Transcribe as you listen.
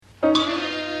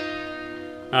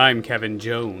I'm Kevin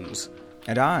Jones.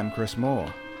 And I'm Chris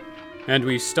Moore. And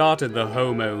we started the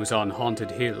Homos on Haunted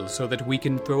Hill so that we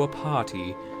can throw a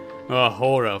party. A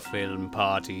horror film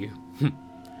party.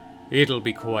 It'll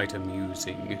be quite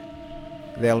amusing.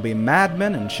 There'll be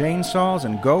madmen and chainsaws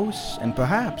and ghosts and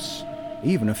perhaps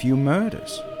even a few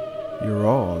murders. You're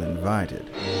all invited.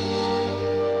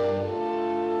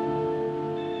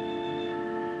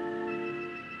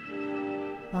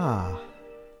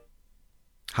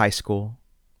 High school.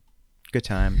 Good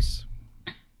times.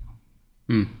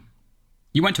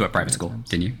 You went to a private school,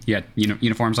 didn't you? You had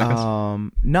uniforms like this?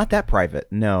 Not that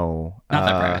private, no. Not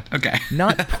that private, okay.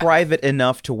 Not private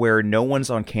enough to where no one's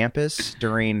on campus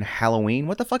during Halloween.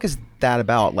 What the fuck is that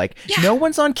about? Like, no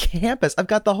one's on campus. I've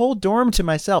got the whole dorm to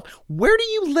myself. Where do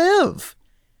you live?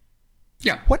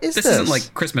 Yeah. What is this? This isn't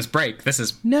like Christmas break. This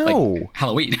is like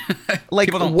Halloween. Like,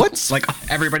 people don't, what's... Like,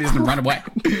 everybody's gonna run away.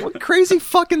 What crazy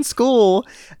fucking school.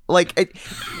 Like,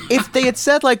 if they had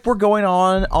said, like, we're going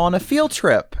on a field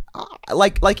trip,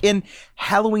 like in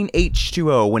Halloween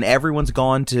H2O, when everyone's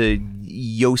gone to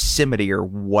Yosemite or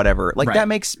whatever, like, that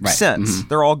makes sense. Mm-hmm.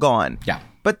 They're all gone. Yeah.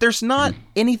 But there's not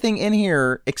anything in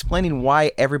here explaining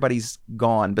why everybody's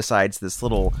gone besides this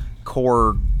little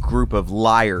core group of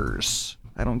liars.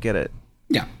 I don't get it.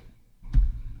 Yeah.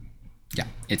 Yeah.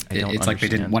 It's like they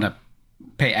didn't want to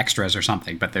pay extras or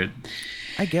something, but they're...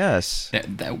 I guess.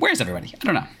 Where's everybody? I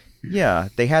don't know. Yeah,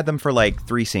 they had them for like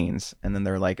 3 scenes, and then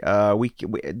they're like, we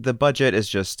the budget is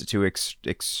just too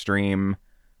extreme.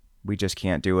 We just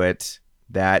can't do it.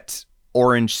 That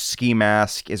orange ski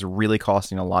mask is really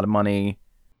costing a lot of money.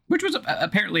 Which was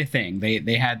apparently a thing.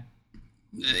 They had...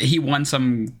 He won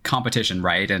some competition,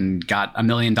 right? And got $1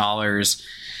 million.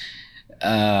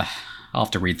 I'll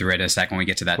have to read through it in a second when we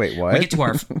get to that. Wait, what? We get to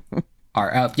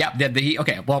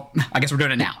okay, well, I guess we're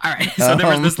doing it now. All right. So there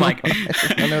was this like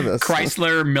I know this.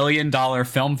 Chrysler $1 million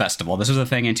film festival. This was a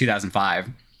thing in 2005.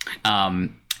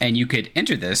 And you could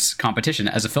enter this competition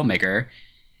as a filmmaker.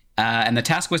 And the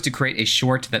task was to create a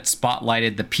short that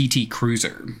spotlighted the PT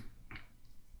Cruiser.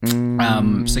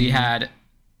 So you had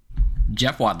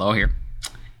Jeff Wadlow here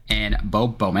and Bo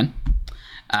Bowman.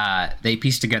 They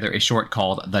pieced together a short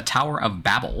called The Tower of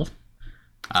Babel,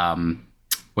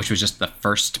 which was just the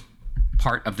first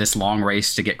part of this long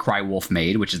race to get Cry Wolf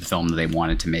made, which is the film that they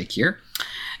wanted to make here.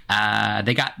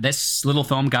 This little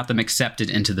film got them accepted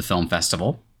into the film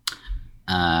festival,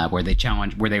 where they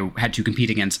had to compete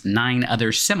against 9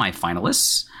 other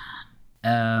semifinalists.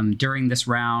 During this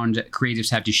round,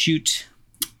 creatives had to shoot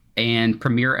and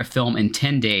premiere a film in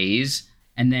 10 days.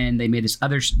 And then they made this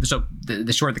other... So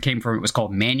the short that came from it was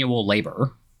called Manual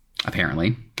Labor,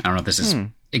 apparently. I don't know if this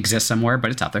exists somewhere,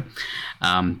 but it's out there.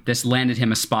 This landed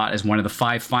him a spot as one of the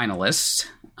 5 finalists.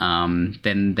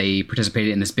 Then they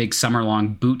participated in this big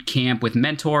summer-long boot camp with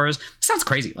mentors. It sounds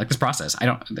crazy, like this process. I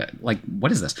don't... Like,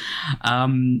 what is this?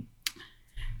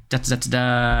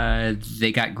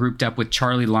 They got grouped up with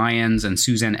Charlie Lyons and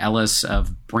Suzanne Ellis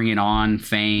of Bring It On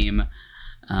fame.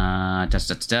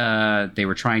 They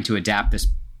were trying to adapt this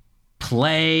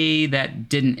play that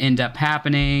didn't end up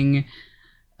happening.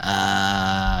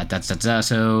 So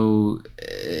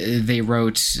they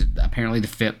wrote apparently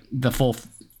the full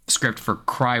script for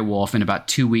Cry Wolf in about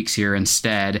 2 weeks here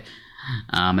instead.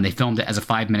 And they filmed it as a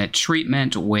 5-minute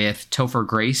treatment with Topher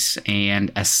Grace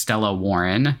and Estella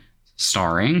Warren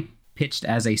starring. Pitched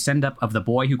as a send-up of The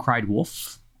Boy Who Cried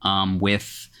Wolf,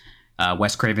 with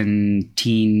Wes Craven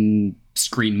teen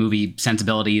screen movie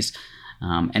sensibilities.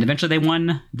 And eventually they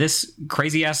won this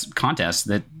crazy-ass contest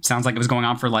that sounds like it was going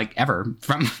on for, like, ever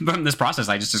from this process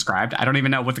I just described. I don't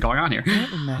even know what's going on here.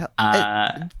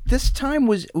 This time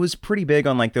was pretty big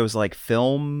on, like, those, like,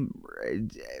 film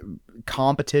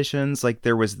competitions. Like,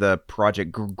 there was the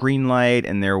Project Greenlight,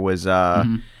 and there was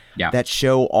that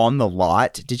show On the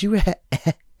Lot. Did you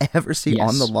ever see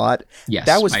On the Lot? Yes,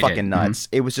 that was I fucking did. nuts.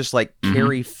 It was just, like,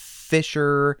 Carrie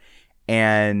Fisher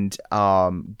and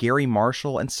Gary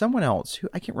Marshall and someone else who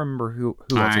I can't remember who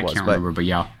else it was. I can't remember, but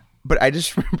yeah. But I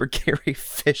just remember Carrie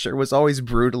Fisher was always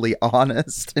brutally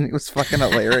honest, and it was fucking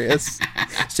hilarious.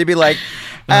 She'd be like,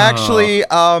 actually,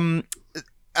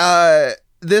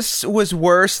 this was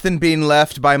worse than being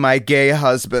left by my gay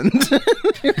husband.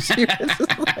 She was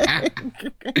like...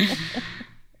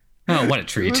 Oh, what a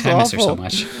treat. I miss her so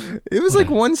much. It was like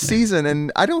one season, and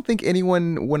I don't think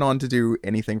anyone went on to do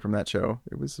anything from that show.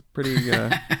 It was pretty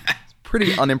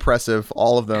unimpressive,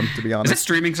 all of them, to be honest. Is it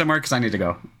streaming somewhere? Because I need to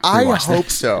go. I hope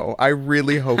so. I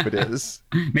really hope it is.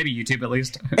 Maybe YouTube, at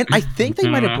least. And I think they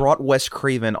might have brought Wes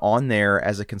Craven on there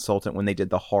as a consultant when they did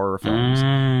the horror films.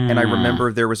 And I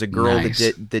remember there was a girl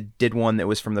that did one that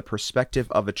was from the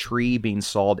perspective of a tree being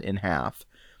sawed in half.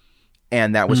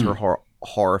 and that was her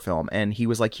horror film. And he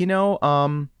was like,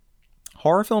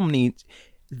 horror film needs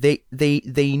they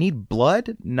need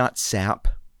blood, not sap.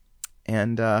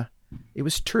 And it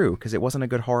was true, because it wasn't a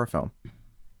good horror film.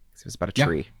 It was about a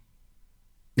tree.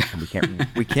 And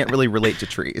we can't really relate to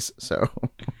trees, so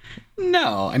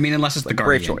No, I mean, unless it's the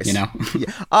Guardian, brave choice. you know.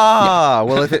 Yeah.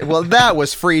 Well, that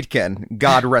was Friedkin.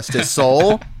 God rest his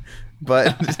soul.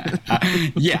 But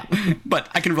yeah, but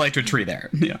I can relate to a tree there.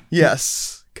 Yeah.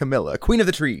 Yes, Camilla, Queen of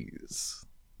the Trees.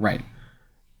 Right.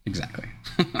 Exactly.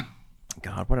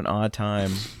 God, what an odd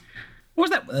time. What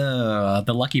was that?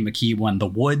 The Lucky McKee one, The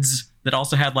Woods, that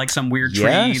also had like some weird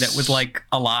tree that was like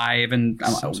alive, and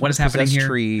what is happening here?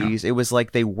 Trees. It was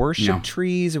like they worship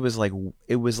trees. It was like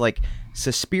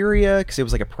Suspiria, because it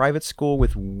was like a private school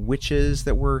with witches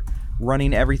that were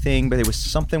running everything, but it was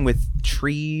something with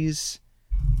trees.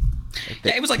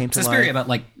 Yeah, it was like Suspiria, but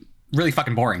like really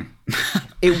fucking boring.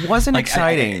 It wasn't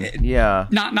exciting.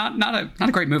 Not a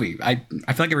great movie. I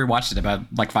feel like I rewatched it about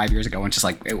like 5 years ago and just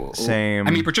like same.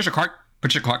 I mean, Patricia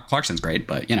Clarkson's great,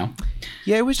 but yeah,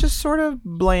 it was just sort of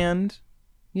bland,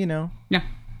 Yeah.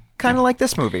 Kind of like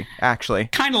this movie, actually.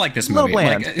 Kind of like this movie.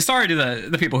 Like, sorry to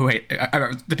the people who hate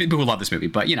the people who love this movie,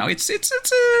 but it's a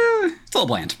little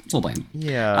bland. It's a little bland.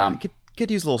 Yeah,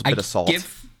 could use a little bit of salt.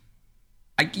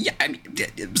 I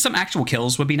mean, some actual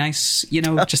kills would be nice,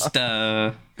 just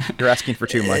You're asking for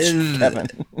too much, Kevin.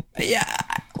 Yeah,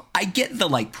 I get the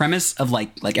like premise of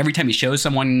like every time you show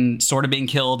someone sort of being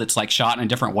killed, it's like shot in a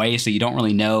different way, so you don't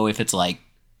really know if it's like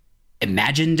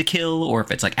imagined to kill or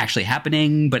if it's like actually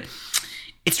happening, but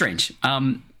it's strange.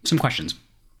 Some questions.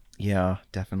 Yeah,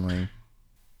 definitely.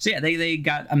 So yeah, they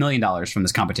got $1 million from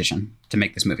this competition to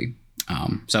make this movie.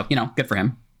 So good for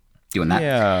him doing that.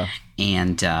 Yeah.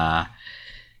 And I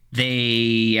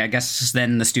guess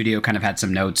then the studio kind of had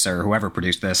some notes, or whoever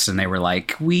produced this, and they were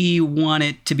like, we want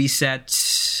it to be set.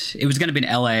 It was going to be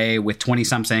in LA with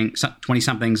 20-somethings,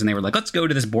 and they were like, let's go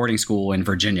to this boarding school in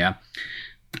Virginia.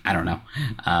 I don't know.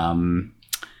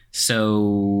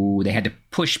 So they had to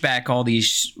push back all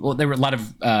these. Well, there were a lot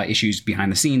of issues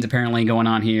behind the scenes apparently going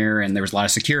on here, and there was a lot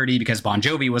of security because Bon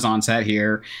Jovi was on set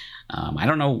here. I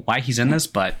don't know why he's in this,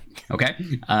 but okay.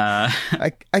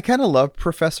 I kind of love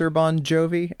Professor Bon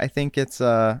Jovi. I think it's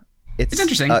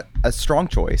interesting. A strong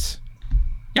choice.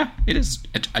 Yeah, it is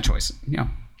a choice. Yeah.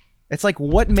 It's like,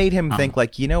 what made him think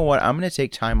like, you know what, I'm going to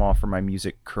take time off from my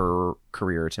music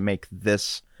career to make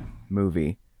this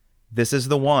movie. This is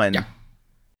the one. Yeah.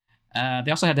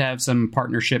 They also had to have some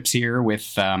partnerships here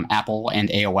with Apple and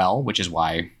AOL, which is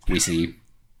why we see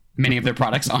many of their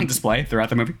products on display throughout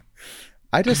the movie.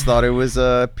 I just thought it was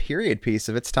a period piece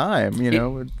of its time, I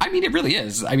mean, it really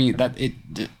is. I mean,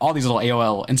 all these little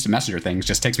AOL Instant Messenger things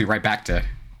just takes me right back to,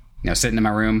 sitting in my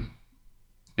room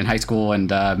in high school and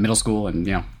middle school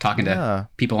and, talking to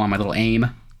people on my little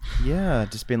AIM. Yeah,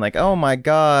 just being like, oh my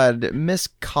God, Miss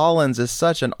Collins is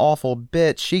such an awful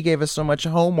bitch. She gave us so much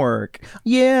homework.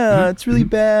 Yeah, it's really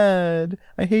bad.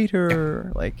 I hate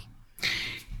her. Like,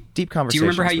 deep conversations. Do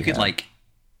you remember how you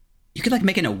could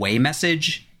make an away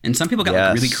message? And some people got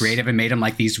like really creative and made them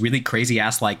like these really crazy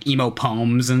ass like emo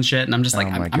poems and shit. And I'm just like,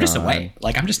 I'm just away.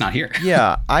 Like, I'm just not here.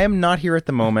 Yeah, I am not here at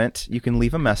the moment. You can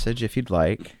leave a message if you'd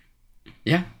like.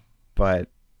 Yeah. But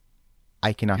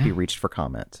I cannot be reached for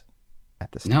comment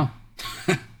at this time.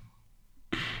 No.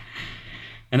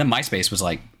 And then MySpace was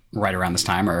like right around this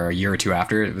time or a year or two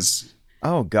after. It was.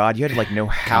 Oh God, you had to like know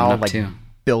how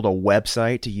build a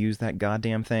website to use that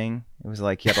goddamn thing. It was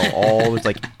like you had all it was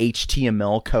like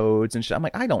HTML codes and shit. I'm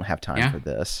like, I don't have time for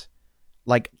this.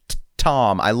 Like,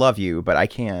 Tom, I love you, but I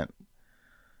can't.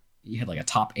 You had like a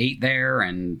top 8 there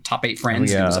and top 8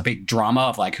 friends. And it was a big drama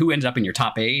of like who ended up in your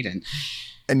top 8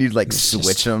 and you'd like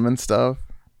switch them and stuff.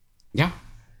 Yeah.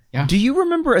 Yeah. Do you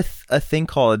remember a thing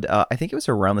called? I think it was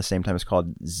around the same time. It's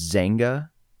called Zanga.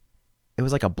 It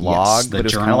was like a blog, but it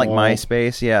was kind of like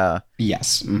MySpace. Yeah.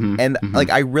 Yes. Mm-hmm. And like,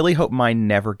 I really hope mine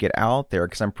never get out there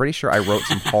because I'm pretty sure I wrote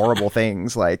some horrible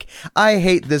things like, I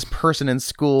hate this person in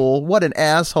school. What an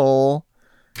asshole.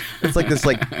 It's like this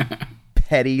like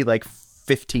petty like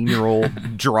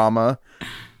 15-year-old drama.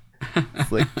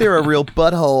 It's like, they're a real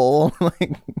butthole.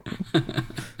 Like,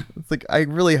 it's like, I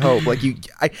really hope like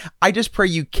I just pray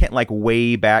you can't like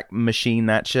way back machine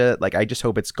that shit. Like, I just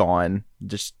hope it's gone.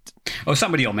 Just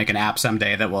somebody will make an app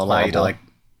someday that will allow you to like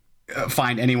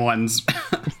find anyone's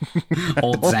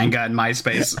old Zanga and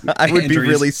MySpace. I would be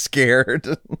really scared.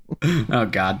 Oh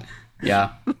God.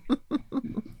 Yeah.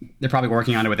 They're probably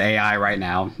working on it with AI right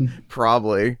now.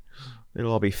 Probably.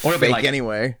 It'll all be fake like,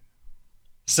 anyway.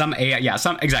 Some AI,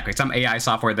 some AI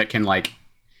software that can like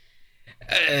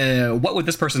what would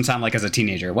this person sound like as a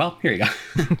teenager? Well, here you go.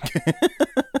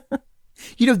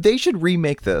 You know, they should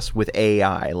remake this with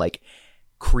AI, like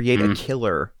create a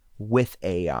killer with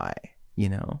AI, you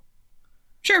know?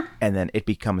 Sure. And then it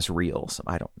becomes real. So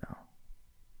I don't know.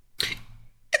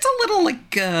 It's a little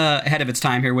like ahead of its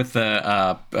time here with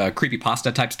the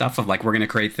creepypasta type stuff of like, we're going to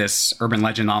create this urban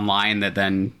legend online that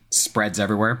then spreads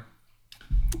everywhere.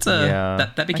 It's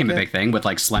that became a big thing with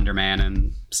like Slender Man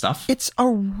and stuff. It's a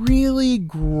really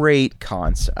great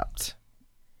concept.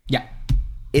 Yeah.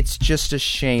 It's just a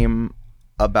shame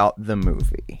about the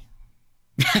movie.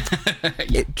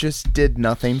 It just did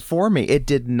nothing for me. It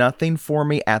did nothing for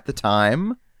me at the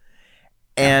time.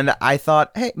 And I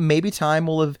thought, hey, maybe time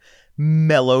will have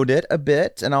mellowed it a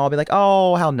bit and I'll be like,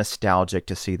 oh, how nostalgic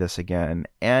to see this again.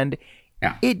 And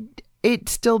it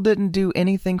still didn't do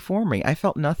anything for me. I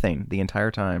felt nothing the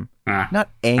entire time. Not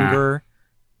anger,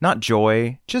 not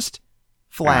joy, just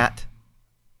flat.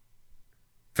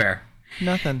 Fair.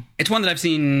 Nothing. It's one that I've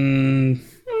seen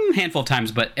a handful of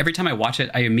times, but every time I watch it,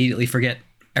 I immediately forget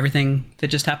everything that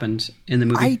just happened in the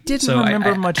movie. I didn't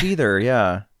remember much either,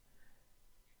 yeah.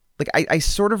 Like, I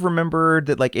sort of remembered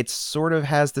that, like, it sort of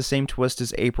has the same twist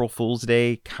as April Fool's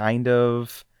Day, kind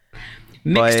of.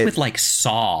 Mixed with, like,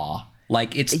 Saw.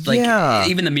 Like, it's, like,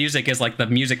 even the music is, like, the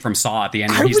music from Saw at the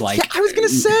end where he's like... I was going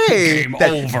to say... Game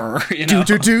over, you know?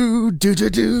 Do.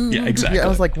 Yeah, exactly. Yeah, I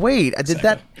was like, wait, did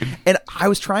that... And I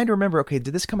was trying to remember, okay,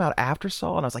 did this come out after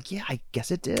Saw? And I was like, yeah, I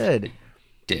guess it did.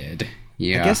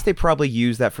 Yeah. I guess they probably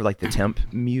used that for like the temp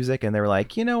music, and they were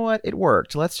like, you know what, it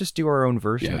worked. Let's just do our own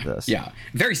version of this. Yeah,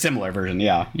 very similar version.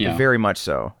 Yeah. Very much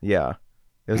so. Yeah,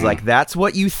 it was like that's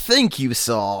what you think you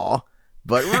saw,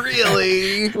 but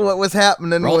really, what was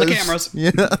happening Roll was the cameras.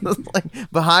 Yeah,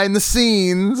 like behind the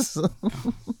scenes.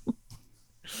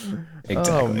 Exactly.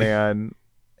 Oh man,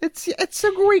 it's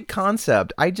a great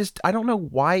concept. I don't know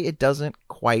why it doesn't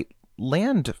quite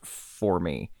land for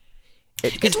me.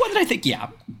 It's one that I think,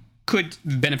 could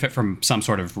benefit from some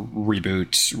sort of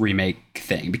reboot, remake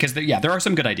thing. Because, there are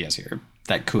some good ideas here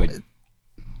that could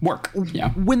work.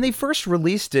 Yeah. When they first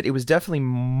released it, it was definitely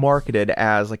marketed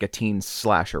as like a teen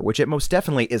slasher, which it most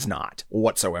definitely is not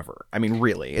whatsoever. I mean,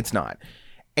 really, it's not.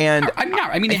 And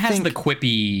it has the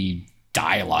quippy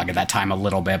dialogue at that time a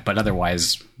little bit, but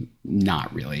otherwise,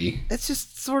 not really. It's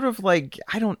just sort of like,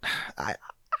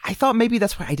 I thought maybe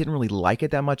that's why I didn't really like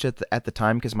it that much at the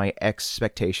time, because my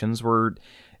expectations were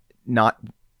not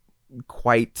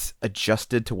quite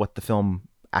adjusted to what the film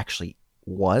actually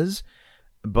was.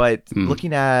 But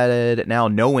looking at it now,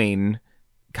 knowing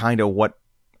kind of what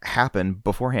happened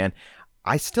beforehand,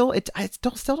 I still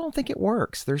don't think it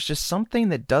works. There's just something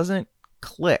that doesn't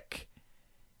click,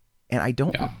 and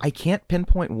I can't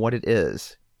pinpoint what it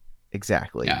is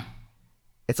exactly. Yeah.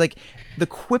 It's like the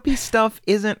quippy stuff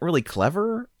isn't really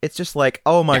clever. It's just like,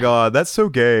 oh my God, that's so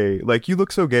gay. Like, you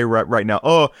look so gay right now.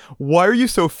 Oh, why are you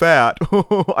so fat?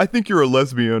 I think you're a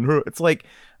lesbian. It's like,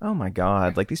 oh my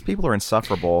God, like these people are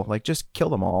insufferable. Like, just kill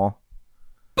them all.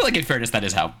 But like, in fairness, that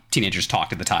is how teenagers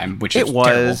talked at the time, which is was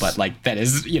terrible. But like, that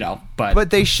is,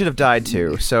 but they should have died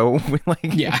too. So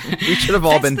we should have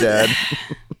all been dead.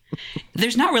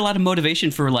 There's not really a lot of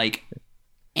motivation for like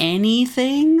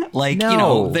anything. Like,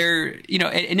 they're,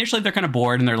 initially they're kind of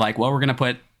bored and they're like, well, we're going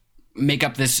to make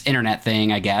up this internet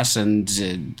thing, I guess, and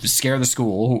scare the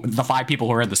school, the 5 people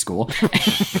who are at the school,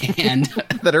 and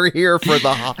that are here for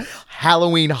the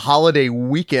Halloween holiday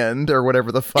weekend or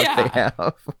whatever the fuck they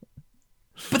have.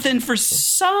 But then for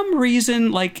some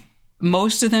reason, like,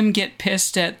 most of them get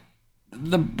pissed at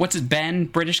Ben,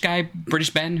 British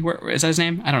Ben, is that his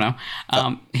name? I don't know.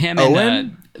 Him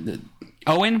Owen? And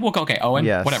Owen? Okay, Owen.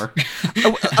 Yes. Whatever.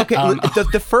 Okay,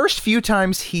 the first few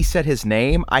times he said his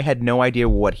name, I had no idea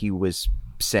what he was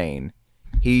saying.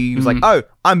 He was like, "Oh,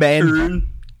 I'm Ben.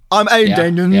 I'm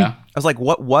Aiden." Yeah. I was like,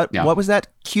 "What? What was that?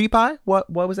 Cutie pie? What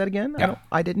was that again?" Yeah.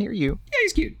 I didn't hear you. Yeah,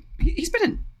 he's cute. He's been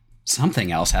in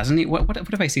something else, hasn't he? What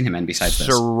have I seen him in besides this?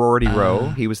 Sorority Row.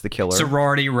 He was the killer.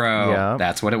 Sorority Row. Yeah.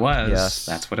 That's what it was. Yes.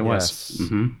 That's what it was.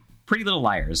 Mm-hmm. Pretty Little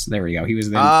Liars. There we go. He was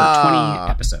in for 20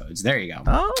 episodes. There you go.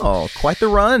 Oh, quite the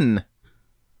run.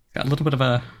 Got a little bit of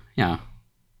a,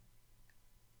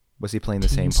 Was he playing the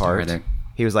same part? There.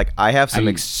 He was like, I have some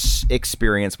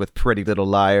experience with Pretty Little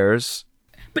Liars.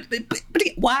 But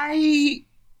why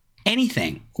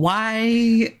anything?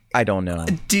 Why? I don't know.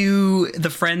 Do the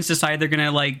friends decide they're going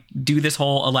to, like, do this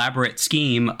whole elaborate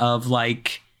scheme of,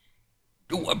 like,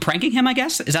 pranking him, I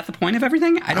guess? Is that the point of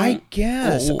everything? I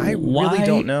guess. I really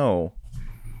don't know.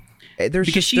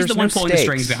 because she's the one pulling the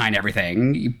strings behind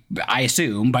everything. I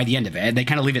assume by the end of it, they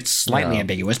kind of leave it slightly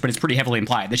ambiguous, but it's pretty heavily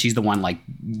implied that she's the one like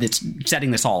that's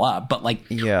setting this all up. But like,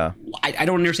 I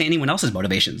don't understand anyone else's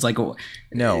motivations. Like,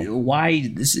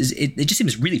 why this is? It just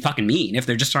seems really fucking mean if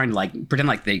they're just trying to like pretend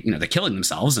like they're killing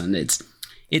themselves, and it's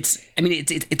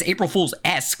April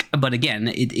Fool's-esque, but again,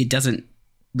 it doesn't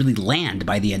really land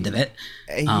by the end of it.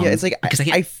 It's like because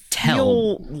I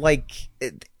feel like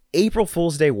April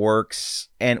Fool's Day works,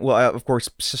 and of course,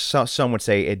 some would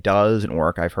say it doesn't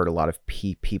work. I've heard a lot of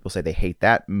people say they hate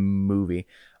that movie,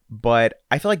 but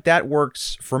I feel like that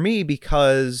works for me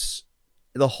because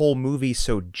the whole movie's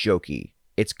so jokey.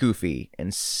 It's goofy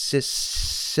and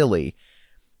silly,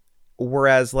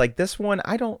 whereas like this one,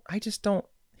 I just don't.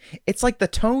 It's like the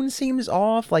tone seems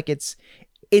off. Like it's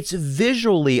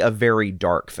visually a very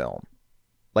dark film.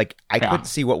 Like I couldn't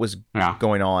see what was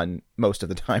going on most of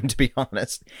the time, to be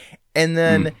honest. And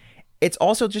then it's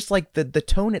also just like the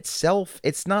tone itself.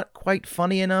 It's not quite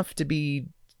funny enough to be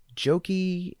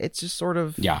jokey. It's just sort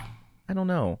of I don't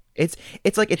know. It's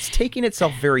like it's taking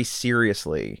itself very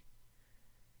seriously.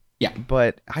 Yeah,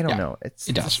 but I don't know. It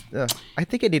does. I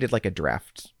think it needed like a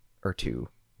draft or two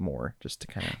more just to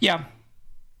kind of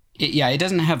it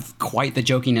doesn't have quite the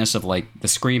jokiness of like the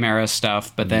Scream era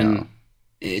stuff, but then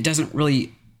it doesn't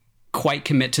really quite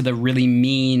commit to the really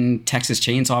mean Texas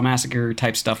Chainsaw Massacre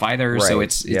type stuff either. Right. So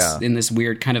it's in this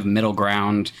weird kind of middle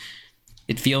ground.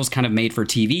 It feels kind of made for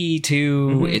TV too.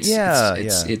 Mm-hmm.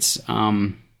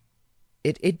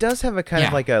 It does have a kind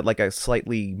of like a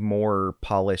slightly more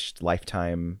polished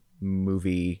Lifetime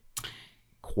movie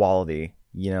quality,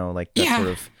 like that sort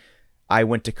of I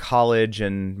went to college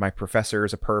and my professor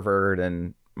is a pervert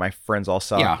and my friends all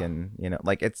suck and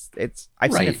like it's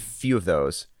I've seen a few of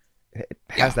those. It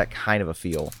has that kind of a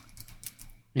feel.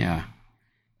 Yeah.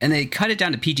 And they cut it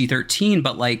down to PG-13,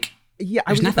 but like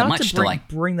I was not that much to like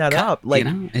bring that up. Like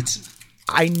it's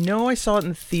I know I saw it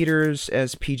in theaters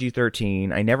as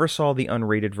PG-13. I never saw the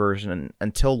unrated version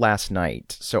until last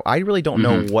night. So I really don't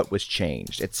know what was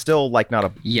changed. It's still like not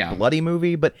a bloody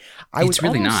movie, but I was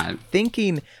really not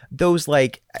thinking those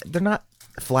like they're not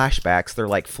flashbacks. They're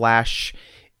like flash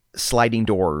sliding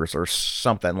doors or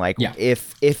something like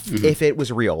if it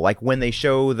was real, like when they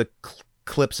show the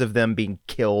clips of them being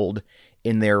killed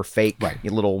in their fake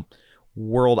little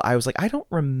world, I was like, I don't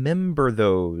remember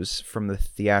those from the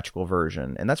theatrical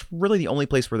version, and that's really the only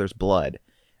place where there's blood.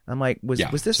 I'm like, was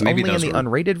this so only in the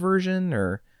unrated version,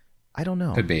 or I don't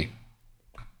know? Could be.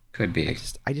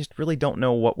 I just really don't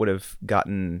know what would have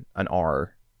gotten an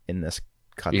R in this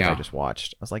cut that I just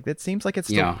watched. I was like, it seems like it's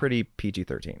still pretty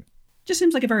PG-13. Just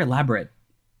seems like a very elaborate,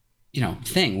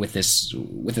 thing with this.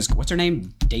 What's her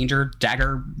name? Dagger.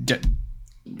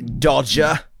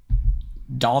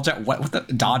 Dodger, what the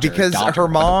Dodger? Because her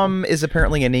mom is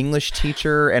apparently an English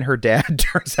teacher, and her dad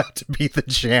turns out to be the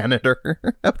janitor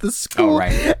of the school. Oh,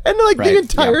 right. And like the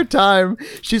entire time,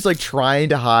 she's like trying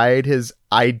to hide his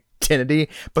identity,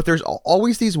 but there's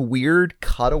always these weird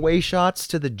cutaway shots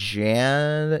to the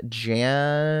janitor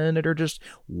just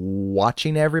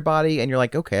watching everybody, and you're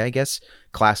like, okay, I guess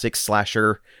classic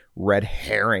slasher red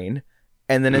herring.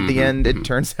 And then at the end, it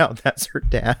turns out that's her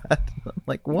dad. I'm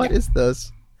like, what is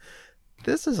this?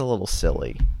 This is a little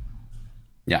silly.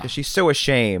 Yeah. Because she's so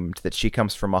ashamed that she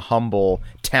comes from a humble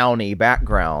townie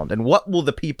background. And what will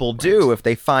the people do if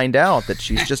they find out that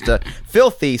she's just a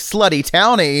filthy, slutty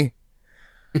townie?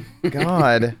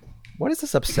 God. What is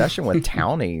this obsession with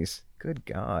townies? Good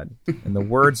God. In the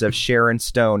words of Sharon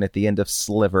Stone at the end of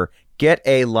Sliver, get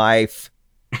a life.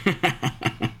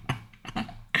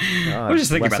 God, I was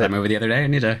just thinking about that movie the other day. I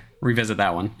need to revisit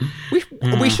that one.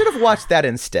 We should have watched that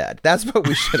instead. That's what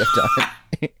we should have done.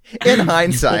 In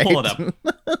hindsight, we'll pull it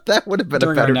up. That would have been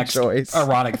a better choice.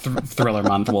 Erotic thriller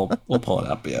month. We'll pull it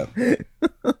up. Yeah.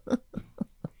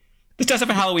 This does have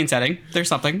a Halloween setting. There's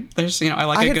something. There's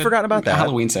I had forgotten about that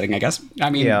Halloween setting. I guess. I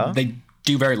mean, they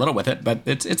do very little with it, but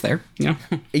it's there.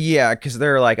 Yeah, because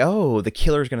they're like, oh, the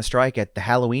killer's going to strike at the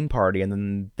Halloween party,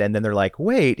 and then they're like,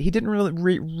 wait, he didn't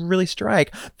really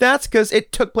strike. That's because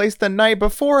it took place the night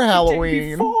before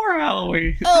Halloween.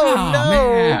 Oh no!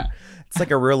 Man. It's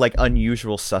like a real like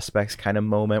Unusual Suspects kind of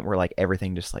moment where like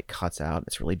everything just like cuts out.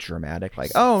 It's really dramatic.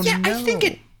 Like, oh no!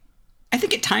 I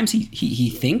think at times he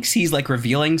thinks he's like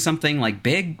revealing something like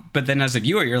big, but then as a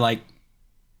viewer, you're like,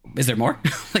 is there more?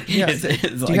 Do you have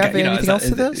anything else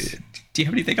to this? Do you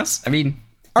have anything else? I mean,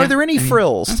 are there any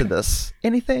frills to this?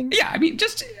 Anything? Yeah, I mean,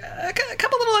 just a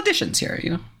couple little additions here.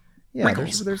 Yeah,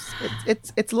 there's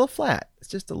it's a little flat. It's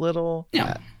just a little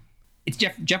flat. It's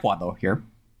Jeff Wadlow here,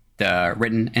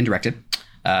 written and directed.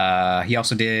 He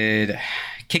also did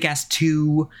Kick-Ass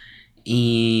 2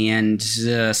 and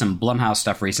some Blumhouse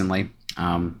stuff recently.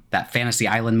 That Fantasy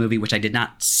Island movie, which I did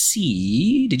not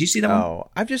see. Did you see that one? Oh,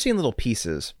 I've just seen little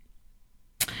pieces.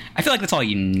 I feel like that's all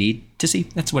you need to see.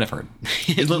 That's what I've heard.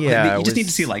 Yeah, you just need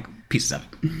to see like pieces of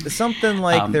it. Something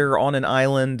like they're on an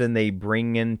island and they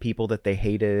bring in people that they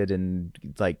hated and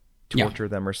like torture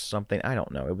them or something. I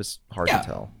don't know. It was hard to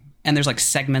tell. And there's like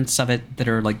segments of it that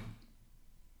are like,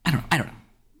 I don't know.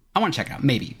 I want to check it out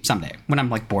maybe someday when I'm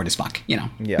like bored as fuck, you know.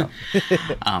 Yeah.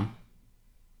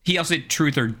 He also did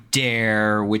Truth or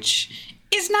Dare, which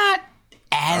is not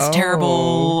as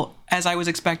terrible as I was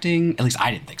expecting. At least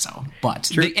I didn't think so.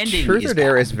 But the ending Truth is or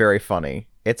Dare bad. is very funny.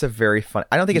 It's a very funny.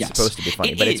 I don't think it's supposed to be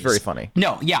funny, but it's very funny.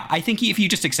 No, yeah, I think if you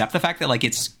just accept the fact that like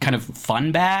it's kind of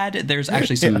fun bad, there's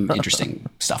actually some interesting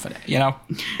stuff in it. You know,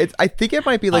 I think it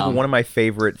might be like one of my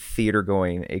favorite theater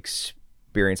going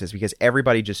experiences because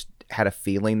everybody just had a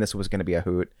feeling this was going to be a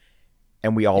hoot,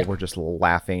 and we all were just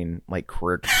laughing like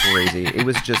crazy. It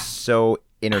was just so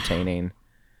entertaining.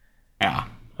 Yeah.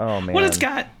 Oh man. Well, it's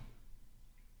got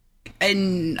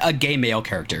a gay male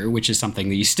character, which is something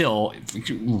that you still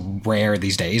rare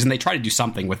these days, and they try to do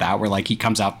something with that, where like he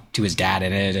comes out to his dad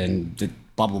in it, and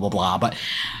blah blah blah blah. But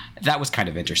that was kind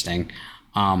of interesting.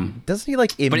 Doesn't he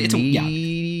like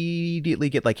immediately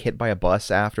get like hit by a bus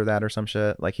after that or some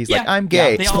shit? Like he's like, I'm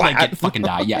gay. Yeah, they all like get fucking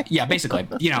die. Yeah, basically.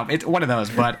 You know, it's one of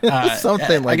those. But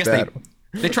something like that.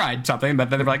 They tried something, but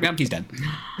then they're like, no, he's dead.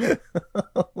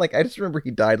 Like, I just remember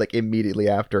he died, like, immediately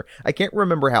after. I can't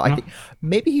remember how. I think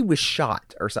maybe he was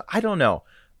shot or something. I don't know.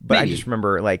 But maybe. I just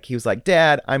remember, like, he was like,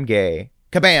 Dad, I'm gay.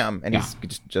 Kabam! And he's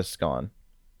just gone.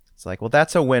 It's like, well,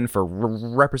 that's a win for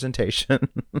representation.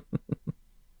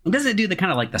 Doesn't it do the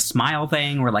kind of, like, the smile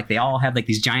thing where, like, they all have, like,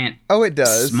 these giant it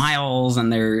does. Smiles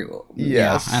and they're...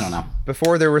 Yes. Yeah, I don't know.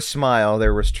 Before there was Smile,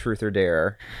 there was Truth or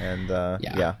Dare. And,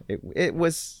 it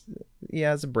was...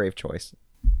 Yeah, it's a brave choice.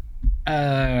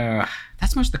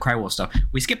 That's much of the Cry Wolf stuff.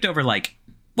 We skipped over, like,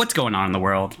 what's going on in the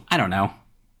world? I don't know.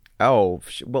 Oh,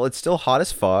 well, it's still hot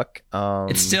as fuck.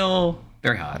 It's still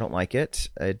very hot. I don't like it.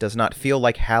 It does not feel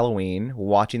like Halloween.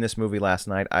 Watching this movie last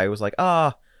night, I was like,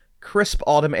 crisp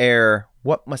autumn air.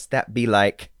 What must that be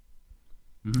like?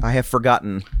 Mm-hmm. I have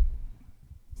forgotten.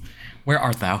 Where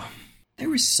art thou? There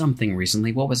was something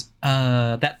recently. What was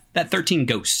that 13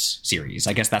 Ghosts series?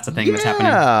 I guess that's a thing that's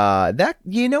happening. Yeah, that,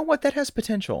 you know what, that has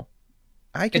potential.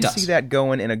 I can see that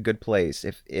going in a good place.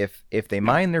 If they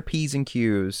mind their P's and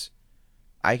Q's,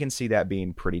 I can see that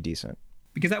being pretty decent.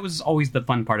 Because that was always the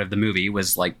fun part of the movie,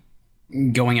 was like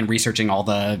going and researching all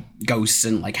the ghosts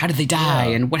and like how did they die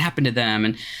and what happened to them.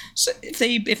 And so if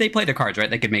they play their cards right,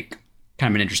 they could make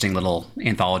kind of an interesting little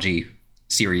anthology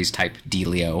series type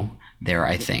dealio there,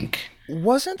 I think.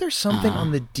 Wasn't there something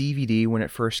on the DVD when it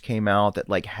first came out that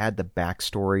like had the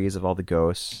backstories of all the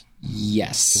ghosts?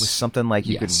 Yes. It was something like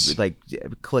you could like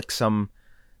click some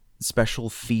special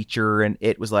feature and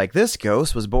it was like, this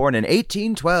ghost was born in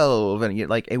 1812, and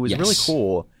like it was really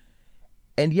cool.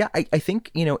 And yeah, I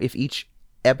think, you know, if each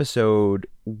episode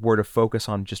were to focus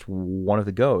on just one of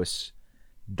the ghosts,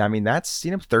 I mean, that's,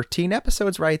 you know, 13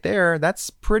 episodes right there. That's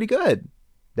pretty good.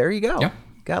 There you go. Yep.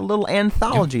 Got a little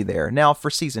anthology there. Now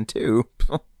for season 2,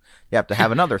 you have to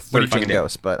have another 13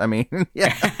 ghosts. But I mean,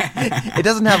 yeah, it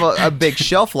doesn't have a big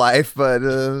shelf life, but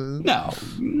no, I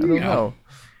don't know.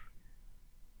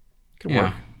 Could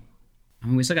work. I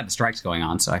mean, we still got the strikes going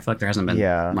on, so I feel like there hasn't been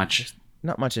much.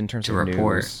 Not much in terms of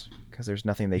report. News, because there's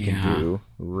nothing they can do,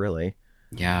 really.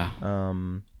 Yeah.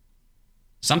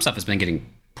 Some stuff has been getting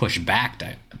pushed back,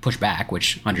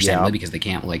 which understandably because they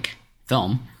can't like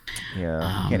film.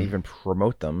 Yeah, can't even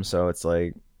promote them, so it's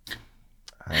like...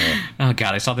 Oh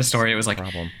god, I saw this story. It was like,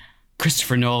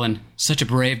 Christopher Nolan, such a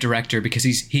brave director, because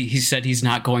he said he's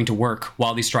not going to work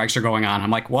while these strikes are going on.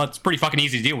 I'm like, well, it's pretty fucking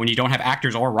easy to do when you don't have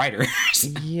actors or writers.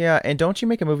 Yeah, and don't you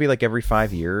make a movie like every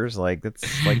 5 years? Like,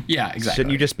 that's like... Yeah, exactly.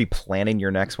 Shouldn't you just be planning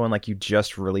your next one? Like, you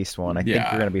just released one. I think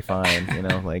you're gonna be fine, you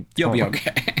know? Like, you'll be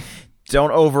okay.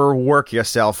 Don't overwork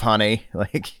yourself, honey.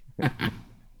 Like...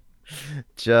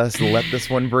 Just let this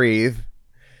one breathe.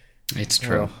 It's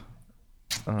true.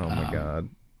 Oh my god.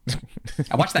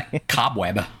 I watched that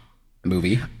Cobweb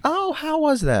movie. Oh, how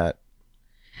was that?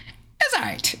 It's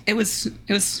alright. It was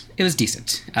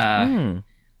decent.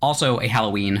 Also a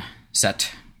Halloween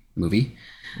set movie.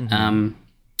 A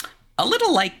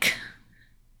little like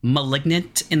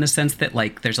Malignant in the sense that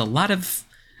like there's a lot of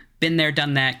been there,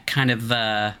 done that kind of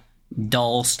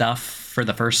dull stuff for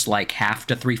the first like half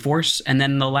to 3/4, and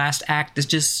then the last act is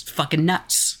just fucking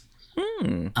nuts.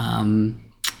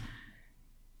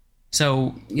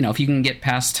 So, you know, if you can get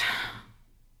past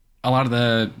a lot of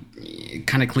the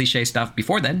kind of cliche stuff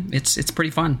before then, it's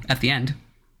pretty fun at the end.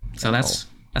 So that's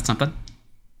something.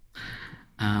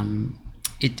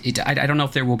 I don't know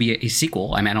if there will be a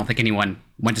sequel. I mean, I don't think anyone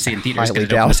went to see it in theaters because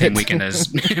it opened the same weekend as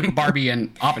Barbie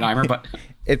and Oppenheimer. But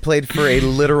it played for a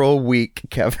literal week,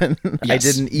 Kevin. Yes, I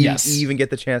didn't yes. even get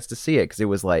the chance to see it because it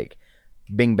was like,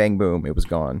 bing, bang, boom, it was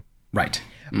gone. Right.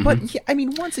 Mm-hmm. But yeah, I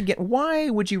mean, once again, why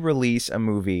would you release a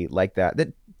movie like that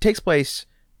takes place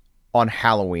on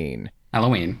Halloween?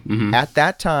 Mm-hmm. At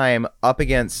that time, up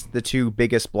against the two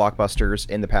biggest blockbusters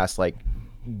in the past like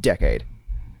decade.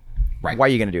 Right. Why are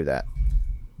you going to do that?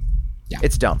 Yeah.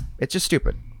 It's dumb. It's just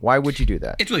stupid. Why would you do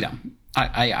that? It's really dumb.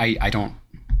 I don't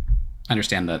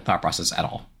understand the thought process at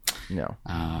all. No.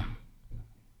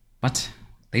 But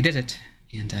they did it,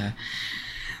 and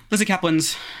Lizzie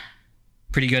Kaplan's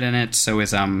pretty good in it. So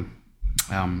is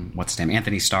what's his name,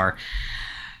 Anthony Starr.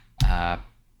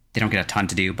 They don't get a ton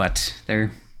to do, but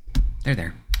they're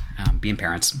there, being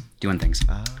parents, doing things.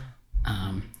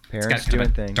 Parents it's got kind doing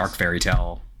of a things. Dark fairy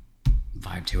tale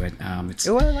vibe to it. It's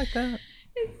Oh, I like that.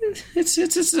 it's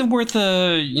worth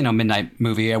a midnight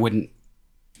movie. I wouldn't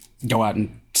go out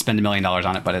and spend $1 million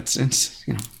on it, but it's it's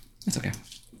okay.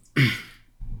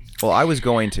 Well, I was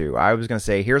going to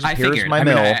say here's I figured. my I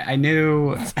mean, mill. I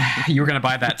knew you were going to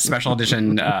buy that special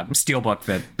edition steelbook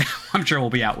that I'm sure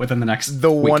will be out within the next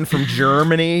The week. one from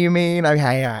Germany, you mean? I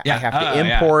have to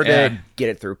import it, get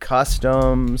it through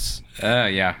customs.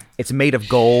 Yeah. It's made of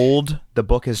gold. The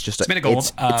book is just... It's made of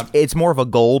gold. It's more of a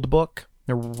gold book,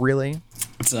 really.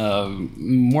 It's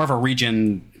more of a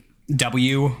Region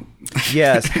W.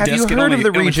 Yes. Have you disc. It heard only- of the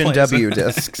it only Region plays. W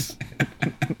discs?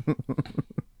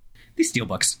 These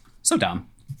steelbooks, so dumb.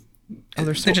 Oh, they're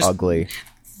They're so just- ugly.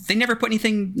 They never put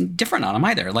anything different on them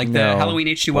either. Like the No, Halloween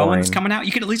H2O one that's boring. coming out,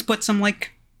 you could at least put some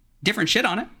like different shit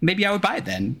on it. Maybe I would buy it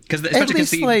then, because especially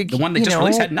because least, the one they just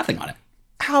released had nothing on it.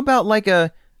 How about like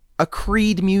a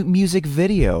Creed music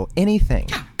video? Anything.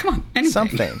 Come on, anything.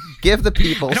 Something. Give the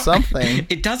people something.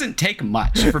 It doesn't take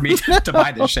much for me to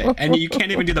buy this shit, and you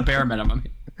can't even do the bare minimum.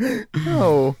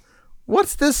 Oh,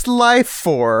 what's this life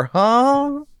for,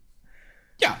 huh?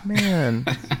 Yeah, Man,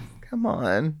 come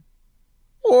on.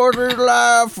 What is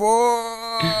life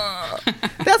for?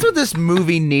 That's what this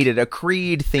movie needed, a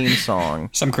Creed theme song.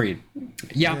 some Creed.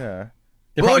 Yeah, Yeah.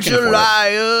 they probably Bunch can of afford it.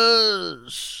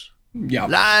 liars. Yeah,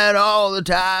 Lying all the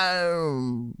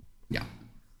time. yeah.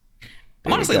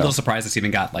 I'm honestly a little surprised this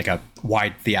even got like a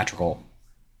wide theatrical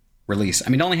release. I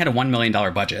mean, it only had a $1 million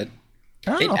budget.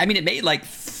 Oh, It made like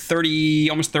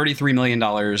almost $33 million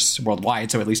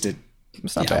worldwide. So at least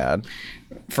it's not bad.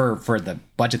 for the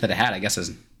budget that it had, I guess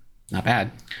is not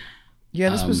bad. Yeah,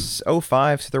 this was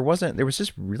 2005, so there was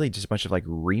just really just a bunch of like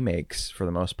remakes for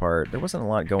the most part. There wasn't a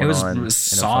lot going It was on. in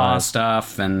Saw 05.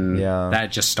 stuff, and Yeah. that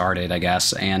just started, I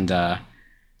guess. And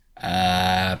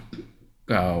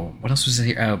what else was it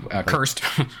here? Cursed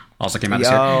also came out this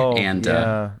Oh, year, and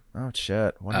yeah. Oh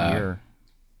shit! What a year.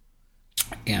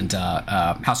 and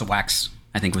House of Wax,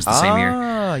 I think, was the same year.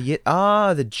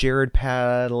 The Jared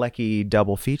Padalecki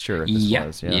double feature. This was,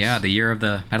 yes. Yeah, the year of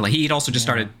the Padalecki. He'd also just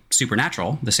started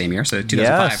Supernatural the same year, so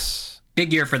 2005. Yes.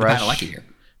 Big year for Fresh. the Padalecki year.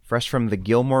 Fresh from the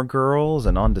Gilmore Girls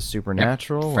and on to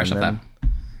Supernatural. Fresh and off that.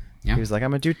 then Yeah. He was like,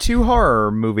 I'm going to do 2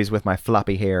 horror movies with my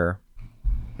floppy hair.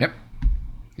 Yep.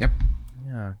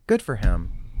 Yeah, good for him.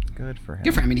 Good for him.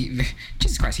 Good for him. I mean,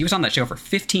 Jesus Christ, he was on that show for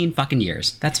 15 fucking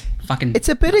years. That's fucking... It's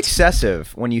a bit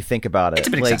excessive when you think about it. It's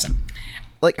a bit excessive.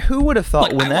 Like, who would have thought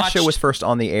Look, when I that show watched- was first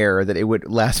on the air that it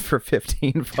would last for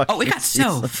 15 fucking Oh, it got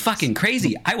so fucking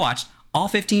crazy. I watched all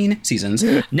 15 seasons.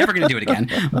 Never going to do it again.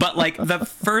 But, like, the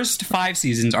first 5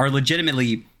 seasons are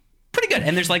legitimately pretty good.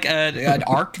 And there's, like, an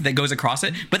arc that goes across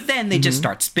it. But then they just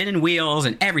start spinning wheels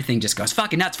and everything just goes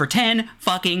fucking nuts for 10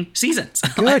 fucking seasons.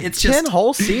 Good. It's just... 10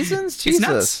 whole seasons? It's Jesus.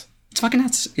 nuts. It's fucking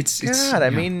nuts. It's God, I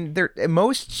mean,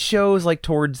 most shows like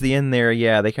towards the end there,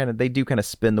 yeah, they do kind of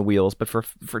spin the wheels, but for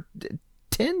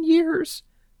 10 years,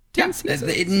 10 seasons.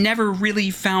 It never really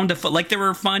found like there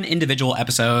were fun individual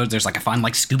episodes. There's like a fun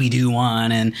like Scooby-Doo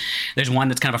one, and there's one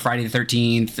that's kind of a Friday the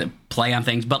 13th play on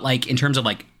things. But like in terms of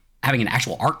like having an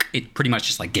actual arc, it pretty much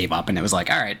just like gave up, and it was like,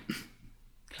 all right.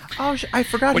 Oh, I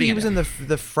forgot What are he you was gonna in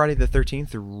the Friday the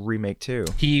 13th remake too,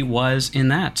 He was in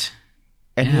that.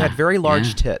 and he Yeah, had very large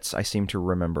yeah. tits. I seem to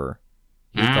remember.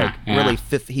 He was Ah, like yeah. really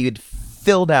he had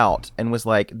filled out and was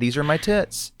like, "These are my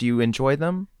tits. Do you enjoy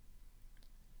them?"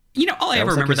 You know, all I That ever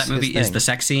was, like, remember his- that movie his is thing. the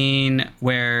sex scene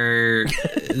where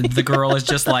the girl is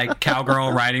just like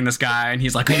cowgirl riding this guy, and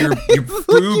he's like, "Your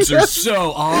boobs are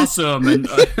so awesome," and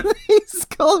He's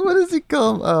called, what does he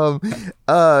call him?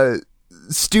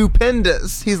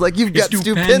 Stupendous. He's like, you've got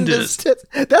Stupendous. stupendous tits.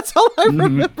 That's all I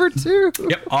remember too.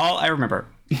 yep, all I remember.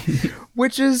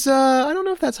 Which is, I don't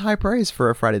know if that's high praise for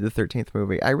a Friday the 13th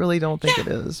movie. I really don't think it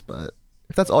is, but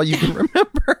if that's all you can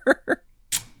remember.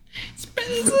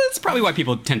 It's probably why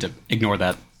people tend to ignore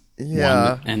that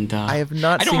Yeah. one. And I have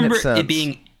not I don't seen remember it since. it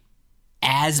being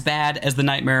as bad as the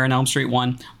Nightmare on Elm Street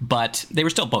one, but they were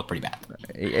still both pretty bad.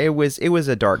 It was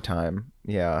a dark time.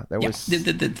 Yeah, that Yeah,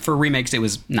 was. for remakes, it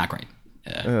was not great.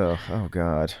 Oh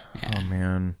God. Yeah. Oh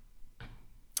man.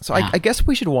 So Yeah. I guess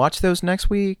we should watch those next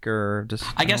week, or just.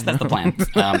 I guess that's the plan.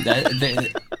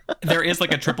 There is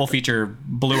like a triple feature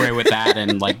Blu-ray with that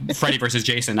and like Freddy versus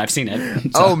Jason. I've seen it.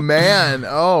 So, Oh man.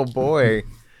 Oh boy.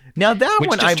 Now that which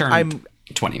one, just turned I'm.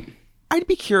 20. I'd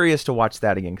be curious to watch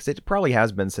that again because it probably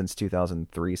has been since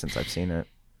 2003 since I've seen it.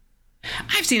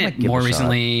 I've seen it give it more a shot.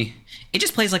 recently. It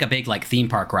just plays like a big like theme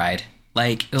park ride.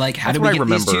 Like how That's do what we I get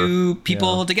these remember. two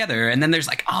people together? And then there's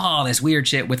like this weird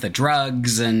shit with the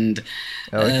drugs and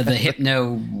the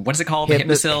hypno. What is it called? The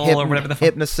Hypnosil or whatever the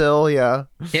fuck. Hypnosil, yeah.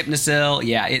 Hypnosil.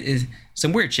 Yeah, it is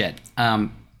some weird shit.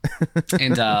 And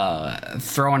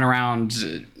throwing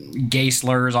around gay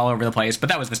slurs all over the place. But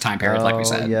that was this time period, like we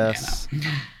said. Yes.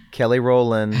 Kelly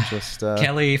Rowland just.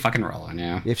 Kelly fucking Rowland,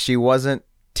 yeah. If she wasn't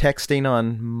texting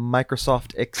on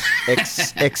Microsoft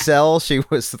Excel, she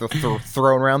was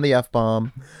throwing around the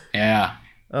F-bomb. Yeah.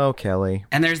 Oh, Kelly.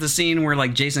 And there's the scene where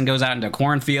like Jason goes out into a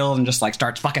cornfield and just like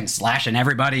starts fucking slashing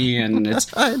everybody, and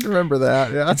it's I remember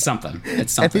that. Yeah. it's something.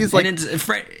 It's something. he's like-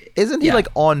 Isn't he yeah. like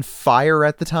on fire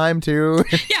at the time too?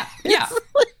 yeah.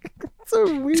 So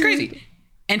weird. It's crazy.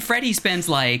 And Freddy spends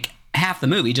like half the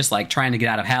movie just like trying to get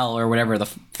out of hell or whatever the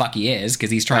fuck he is,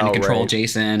 because he's trying to control right.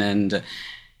 Jason, and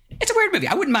it's a weird movie.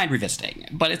 I wouldn't mind revisiting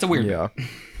it, but it's a weird movie.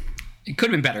 It could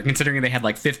have been better considering they had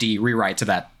like 50 rewrites of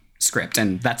that script,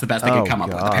 and that's the best they could come up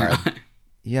with, apparently.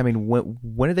 Yeah, I mean,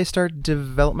 when did they start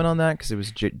development on that? Because it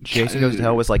was Jason Goes to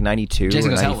Hell was like 92 Jason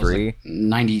or Goes to Hell was 93. like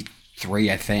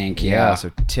 93, I think. Yeah, so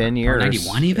 10 years. Or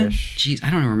 91 even? -ish. Jeez, I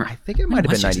don't even remember. I think it might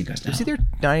have been Jason 90. Goes to It was Hell? either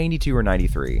 92 or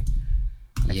 93.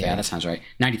 Yeah, that sounds right.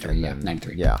 93, yeah,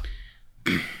 93. Yeah.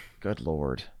 Good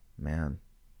Lord, man.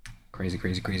 Crazy.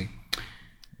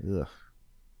 Ugh.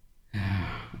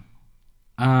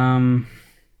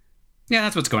 Yeah,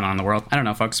 that's what's going on in the world. I don't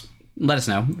know, folks. Let us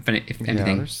know if anything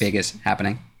there's- big is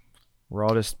happening. We're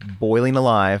all just boiling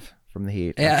alive from the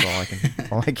heat. Yeah.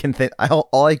 That's all I can think.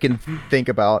 All I can think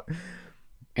about.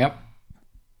 Yep.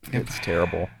 It's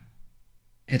terrible.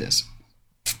 It is.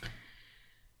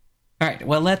 All right.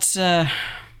 Well, let's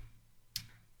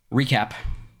recap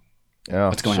Oh,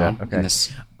 what's going shit. on Okay. in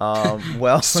this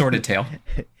Well, sordid tale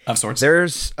of sorts.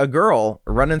 there's a girl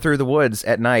running through the woods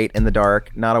at night in the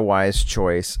dark. Not a wise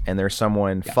choice. And there's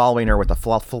someone following her with a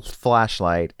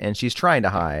flashlight, and she's trying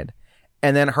to hide.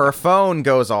 And then her phone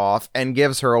goes off and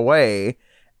gives her away,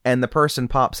 and the person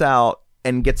pops out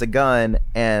and gets a gun,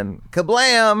 and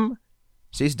kablam!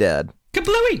 She's dead.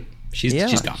 Kablooey! She's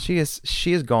gone. She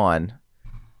is gone.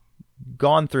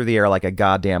 Gone through the air like a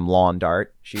goddamn lawn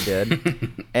dart. She did.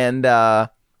 and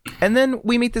then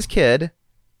we meet this kid,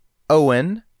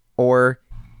 Owen, or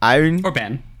Iron Or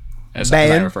Ben, as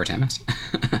Ben. I refer to him as.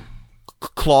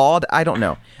 Claude. I don't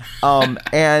know.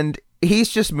 And he's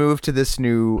just moved to this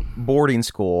new boarding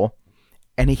school,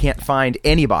 and he can't find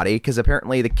anybody because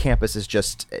apparently the campus is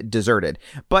just deserted.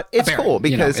 But it's Apparently, cool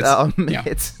because yeah.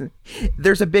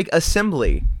 there's a big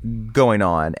assembly going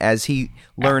on as he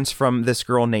learns from this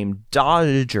girl named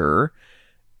Dodger,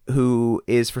 who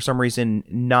is for some reason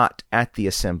not at the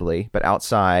assembly but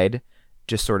outside,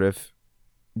 just sort of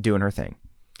doing her thing.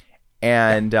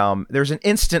 And there's an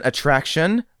instant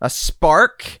attraction, a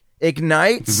spark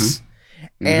ignites.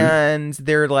 And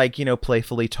they're like,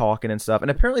 playfully talking and stuff.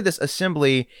 And apparently this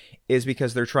assembly is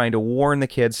because they're trying to warn the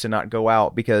kids to not go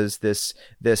out because this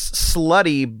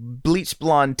slutty bleach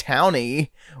blonde townie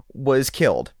was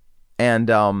killed.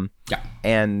 And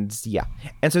And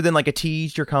so then like a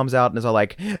teacher comes out and is all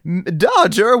like,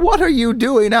 Dodger, what are you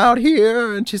doing out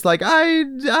here? And she's like,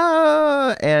 and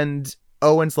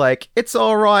Owen's like, it's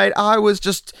all right. I was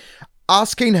just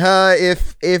asking her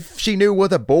if she knew where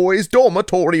the boys'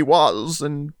 dormitory was,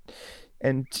 and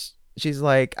she's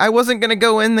like, I wasn't gonna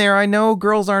go in there. I know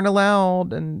girls aren't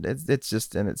allowed, and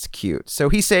it's cute. So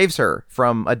he saves her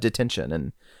from a detention,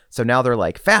 and so now they're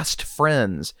like fast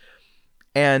friends.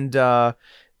 And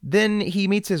then he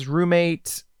meets his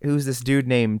roommate, who's this dude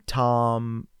named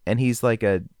Tom, and he's like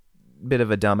a bit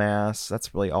of a dumbass.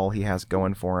 That's really all he has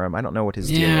going for him. I don't know what his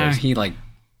deal is. He like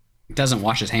doesn't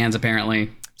wash his hands apparently.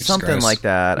 which is Something gross. like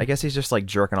that. I guess he's just like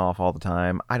jerking off all the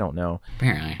time. I don't know.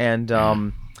 Apparently. And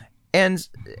and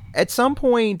at some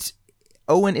point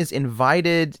Owen is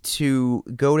invited to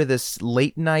go to this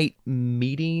late night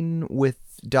meeting with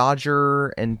Dodger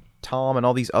and Tom and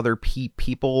all these other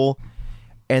people,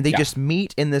 and they just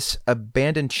meet in this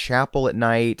abandoned chapel at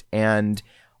night and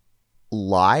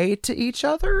lie to each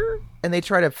other, and they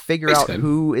try to figure out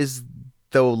who is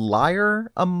the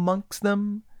liar amongst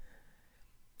them.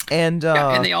 And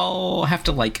and they all have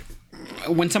to, like,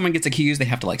 when someone gets accused, they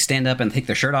have to, like, stand up and take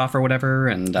their shirt off or whatever,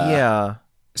 and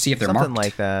see if they're something marked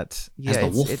like that. Yeah, as the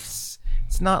wolf. It's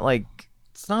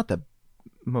not the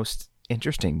most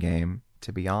interesting game,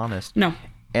 to be honest. No,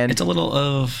 and it's a little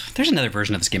of. There's another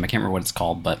version of this game. I can't remember what it's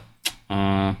called, but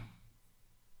I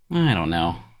don't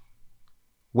know.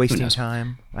 Wasting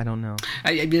time. I don't know.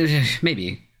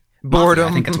 Maybe boredom. Mafia,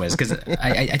 I think that's what it is, because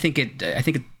I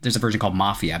think there's a version called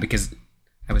Mafia, because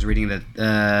I was reading that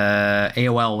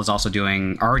AOL was also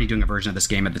already doing a version of this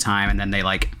game at the time, and then they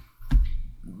like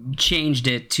changed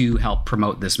it to help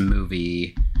promote this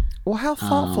movie. Well, how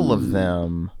thoughtful of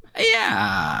them.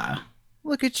 Yeah.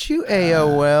 Look at you,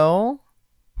 AOL.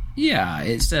 Yeah,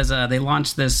 it says they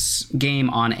launched this game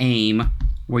on AIM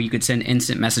where you could send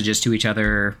instant messages to each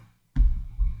other.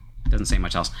 Doesn't say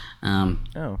much else.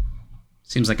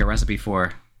 Seems like a recipe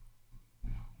for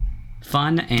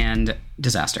fun and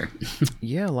disaster.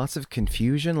 Yeah, lots of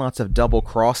confusion, lots of double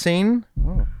crossing.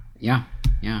 Oh. Yeah.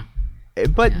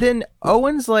 But then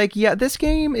Owen's like, yeah, this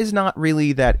game is not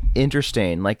really that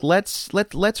interesting. Like, let's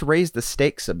raise the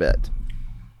stakes a bit.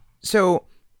 So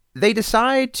they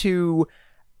decide to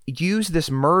use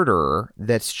this murder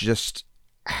that's just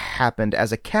happened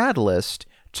as a catalyst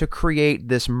to create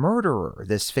this murderer,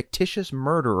 this fictitious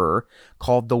murderer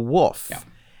called the Wolf. Yeah.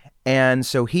 And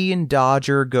so he and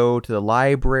Dodger go to the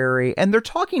library, and they're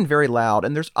talking very loud,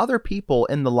 and there's other people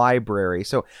in the library.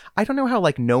 So I don't know how,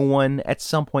 like, no one at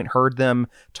some point heard them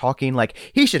talking, like,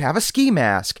 he should have a ski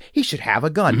mask, he should have a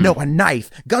gun, no, a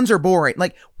knife, guns are boring.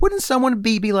 Like, wouldn't someone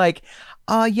be like,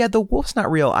 yeah, the wolf's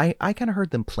not real. I kind of heard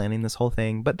them planning this whole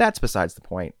thing, but that's besides the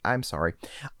point. I'm sorry.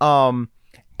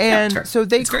 And so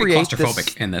they create it's very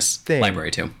claustrophobic in this thing.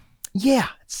 Library too. Yeah,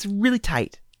 it's really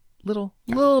tight, little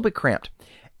bit cramped.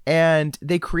 And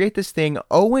they create this thing.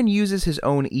 Owen uses his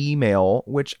own email,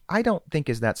 which I don't think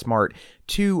is that smart,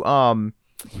 to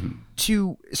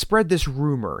spread this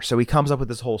rumor. So he comes up with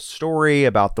this whole story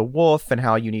about the wolf and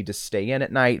how you need to stay in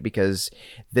at night because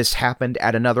this happened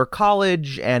at another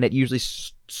college, and it usually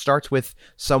starts with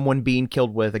someone being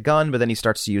killed with a gun, but then he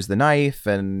starts to use the knife,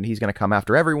 and he's going to come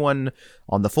after everyone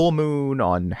on the full moon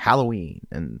on Halloween.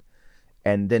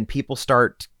 And then people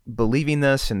start believing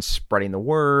this and spreading the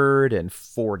word and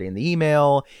forwarding the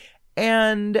email.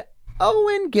 And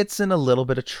Owen gets in a little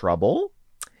bit of trouble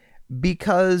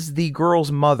because the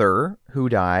girl's mother who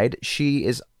died,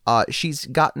 she's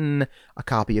gotten a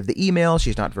copy of the email.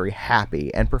 She's not very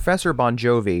happy. And Professor Bon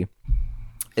Jovi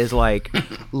is like,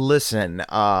 listen,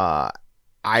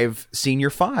 I've seen your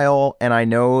file, and I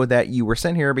know that you were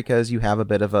sent here because you have a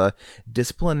bit of a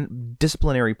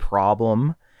disciplinary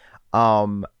problem.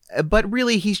 But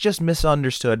really, he's just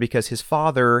misunderstood because his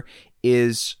father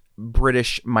is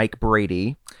British Mike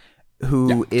Brady,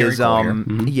 who is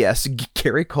yes,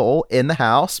 Gary Cole in the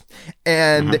house,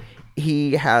 and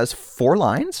he has 4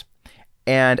 lines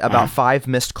and about 5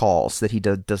 missed calls that he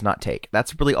does not take.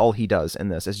 That's really all he does in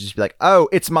this, is just be like, "Oh,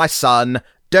 it's my son.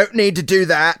 Don't need to do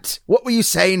that. What were you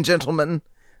saying, gentlemen?"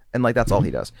 And like that's all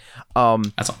he does.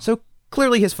 That's all. So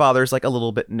clearly his father's like a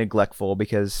little bit neglectful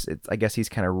because I guess he's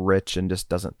kind of rich and just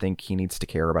doesn't think he needs to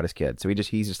care about his kid. So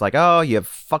he's just like, "Oh, you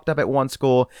fucked up at one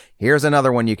school. Here's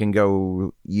another one you can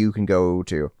go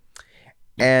to."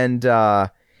 And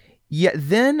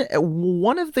then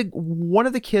one of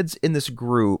the kids in this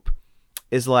group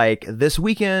is like, "This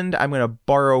weekend I'm going to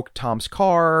borrow Tom's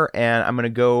car and I'm going to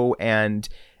go and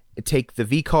take the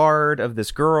V card of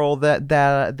this girl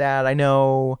that I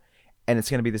know. And it's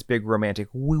going to be this big romantic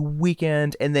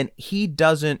weekend." And then he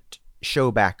doesn't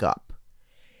show back up.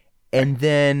 And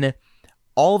then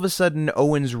all of a sudden,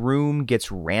 Owen's room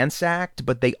gets ransacked,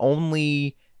 but they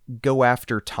only go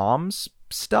after Tom's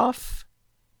stuff.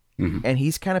 And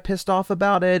he's kind of pissed off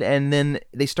about it. And then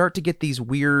they start to get these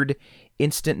weird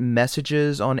instant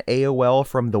messages on AOL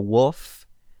from the wolf.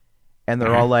 And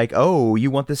they're all like, "Oh,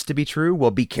 you want this to be true? Well,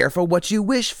 be careful what you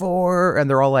wish for." And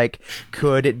they're all like,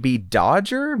 "Could it be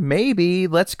Dodger? Maybe.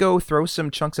 Let's go throw some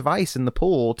chunks of ice in the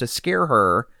pool to scare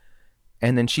her."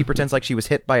 And then she pretends like she was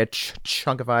hit by a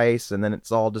chunk of ice. And then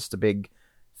it's all just a big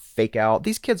fake out.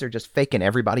 These kids are just faking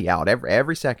everybody out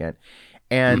every second.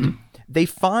 And they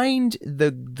find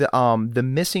the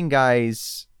missing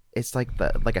guy's, it's like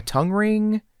a tongue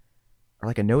ring or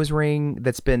like a nose ring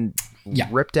that's been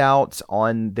ripped out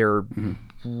on their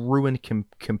ruined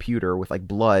computer with like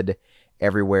blood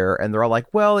everywhere, and they're all like,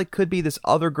 well, it could be this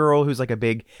other girl who's like a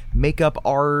big makeup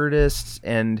artist,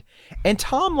 and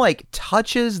Tom like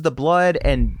touches the blood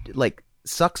and like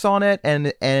sucks on it, and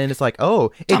it's like,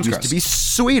 oh, it Tom's used gross. to be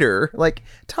sweeter. Like,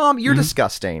 Tom, you're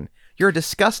disgusting. You're a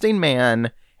disgusting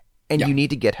man, and Yeah. you need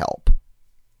to get help.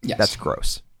 Yes. That's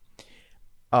gross.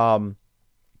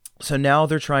 So now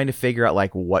they're trying to figure out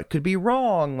like what could be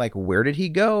wrong, like where did he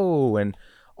go, and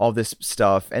all this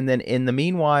stuff. And then in the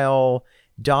meanwhile,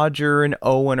 Dodger and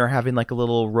Owen are having like a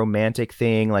little romantic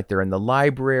thing, like they're in the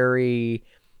library,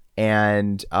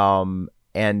 and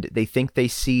they think they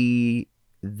see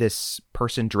this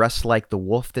person dressed like the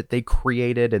wolf that they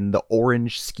created and the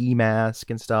orange ski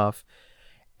mask and stuff.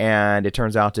 And it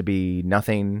turns out to be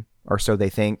nothing, or so they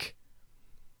think.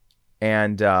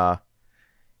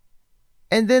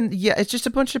 And then, yeah, it's just a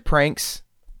bunch of pranks.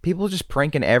 People just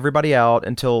pranking everybody out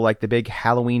until, like, the big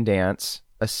Halloween dance,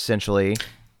 essentially.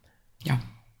 Yeah.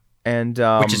 And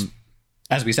Which is,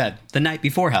 as we said, the night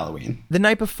before Halloween. the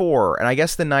night before, and I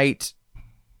guess the night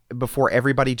before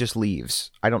everybody just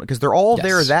leaves. I don't, because they're all Yes.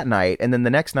 there that night, and then the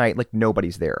next night, like,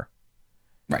 nobody's there.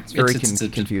 Right. It's very a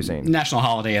confusing. national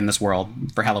holiday in this world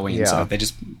for Halloween, Yeah. so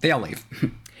they all leave.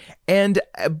 And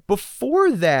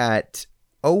before that,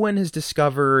 Owen has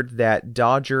discovered that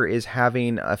Dodger is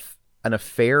having an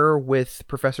affair with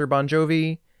Professor Bon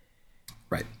Jovi.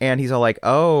 Right. And he's all like,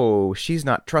 oh, she's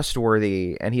not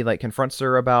trustworthy. And he like confronts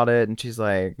her about it. And she's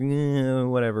like,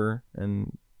 whatever.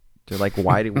 And they're like,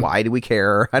 why do we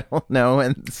care? I don't know.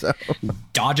 And so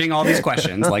Dodging all these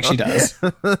questions like she does.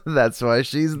 that's why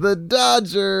she's the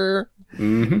Dodger.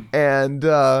 Mm-hmm. And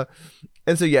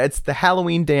so, yeah, it's the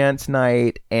Halloween dance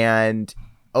night, and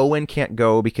Owen can't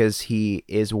go because he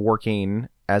is working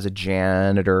as a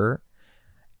janitor,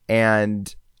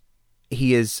 and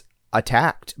he is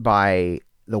attacked by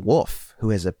the wolf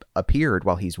who has appeared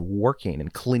while he's working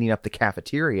and cleaning up the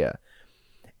cafeteria.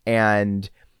 And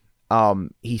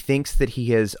he thinks that he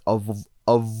has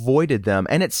avoided them.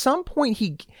 And at some point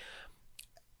he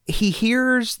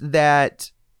hears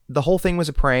that the whole thing was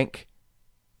a prank,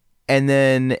 and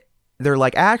then they're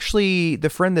like, actually, the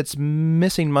friend that's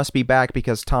missing must be back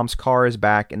because Tom's car is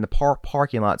back in the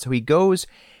parking lot. So he goes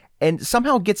and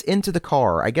somehow gets into the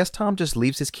car. I guess Tom just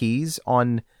leaves his keys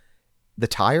on the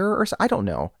tire or something. I don't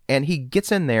know. And he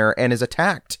gets in there and is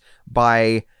attacked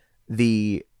by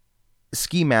the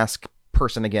ski mask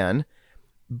person again.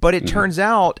 But it turns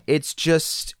out it's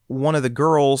just one of the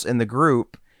girls in the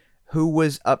group who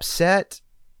was upset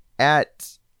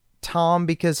at Tom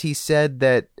because he said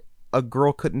that a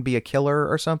girl couldn't be a killer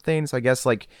or something. So I guess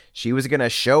like she was gonna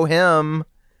show him,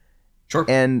 Sure.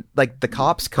 and like the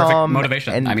cops Perfect come,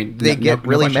 motivation. and I mean, they no get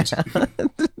really mad.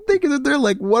 questions. They're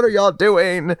like, "What are y'all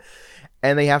doing?"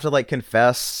 And they have to like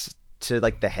confess to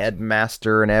like the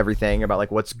headmaster and everything about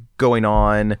like what's going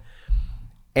on.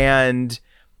 And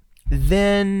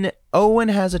then Owen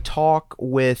has a talk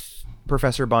with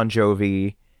Professor Bon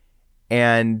Jovi,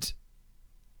 and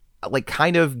like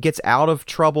kind of gets out of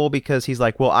trouble because he's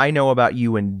like, well, I know about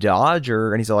you and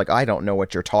Dodger. And he's like, I don't know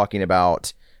what you're talking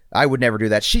about. I would never do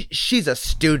that. She's a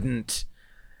student.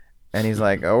 And he's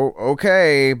like, oh,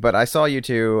 okay, but I saw you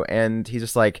two. And he's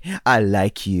just like, I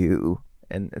like you.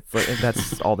 And it's like,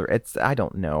 that's all there. It's, I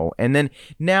don't know. And then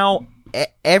now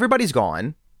everybody's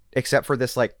gone except for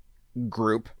this like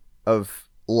group of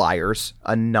liars,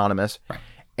 anonymous. Right.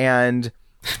 And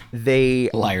they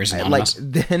Liars like Anonymous.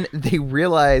 then they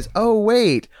realize, oh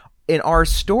wait, in our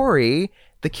story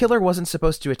the killer wasn't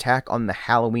supposed to attack on the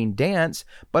Halloween dance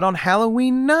but on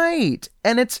Halloween night,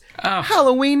 and it's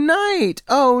Halloween night.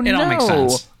 Oh It no. all makes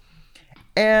sense.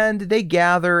 And they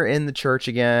gather in the church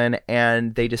again,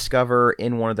 and they discover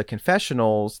in one of the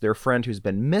confessionals their friend who's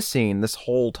been missing this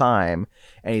whole time,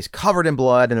 and he's covered in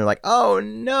blood, and they're like, oh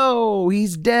no,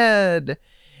 he's dead.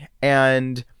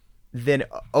 And then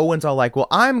Owen's all like, well,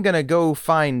 I'm going to go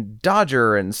find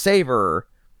Dodger and save her.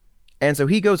 And so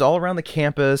he goes all around the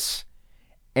campus,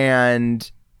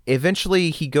 and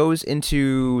eventually he goes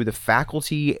into the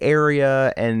faculty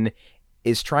area and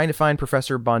is trying to find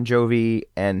Professor Bon Jovi,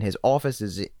 and his office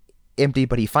is empty,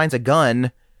 but he finds a gun,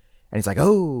 and he's like,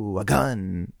 oh, a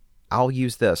gun. I'll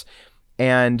use this.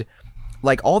 And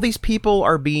like all these people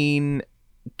are being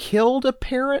killed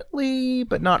apparently,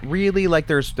 but not really. Like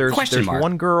there's Question mark.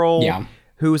 one girl Yeah.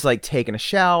 who's like taking a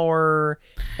shower,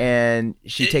 and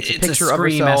she takes a It's picture a of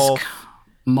herself. Scream-esque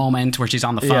moment where she's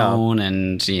on the phone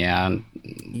and she like,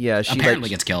 apparently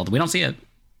gets killed. We don't see it.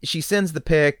 she sends the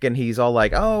pic, and he's all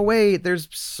like, oh wait, there's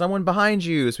someone behind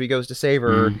you. So he goes to save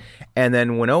her. And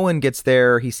then when Owen gets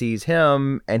there, he sees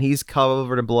him, and he's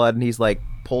covered in blood, and he's like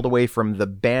pulled away from the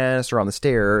banister on the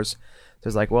stairs.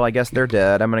 he's like, well, I guess they're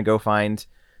dead. I'm gonna go find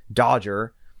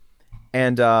Dodger.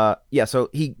 And so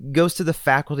he goes to the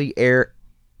faculty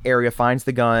area, finds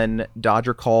the gun.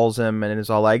 Dodger calls him and is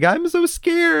all like, I'm so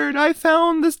scared. I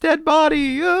found this dead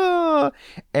body.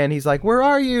 And he's like, where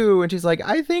are you? And she's like,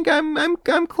 I think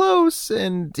I'm close.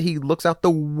 And he looks out the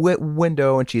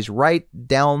window and she's right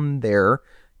down there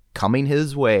coming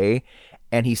his way.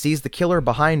 And he sees the killer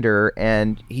behind her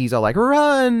and he's all like,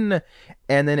 run.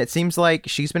 And then it seems like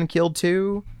she's been killed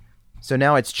too. So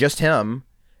now it's just him.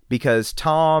 Because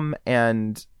Tom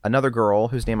and another girl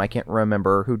whose name I can't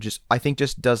remember, who I think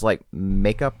just does like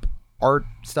makeup art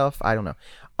stuff. I don't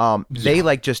know. They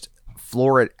like just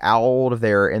floor it out of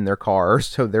there in their car,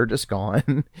 so they're just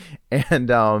gone. and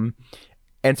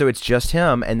so it's just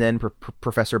him. And then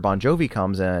Professor Bon Jovi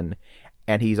comes in,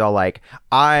 and he's all like,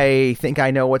 "I think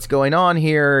I know what's going on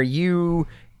here. You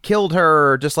killed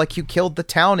her just like you killed the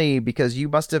townie because you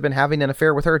must have been having an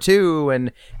affair with her too,"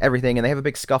 and everything. And they have a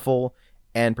big scuffle.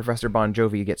 And Professor Bon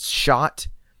Jovi gets shot,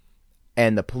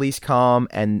 and the police come,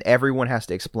 and everyone has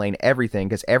to explain everything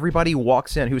because everybody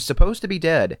walks in who's supposed to be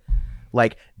dead.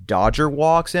 Like, Dodger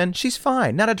walks in, she's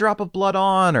fine, not a drop of blood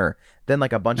on her. Then,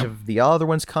 like, a bunch of the other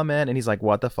ones come in, and he's like,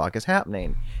 what the fuck is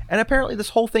happening? And apparently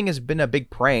this whole thing has been a big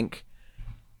prank,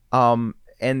 and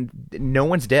no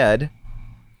one's dead.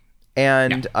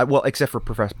 And, well, except for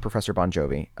Professor Bon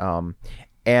Jovi.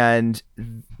 And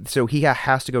so he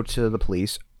has to go to the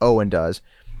police. Owen does.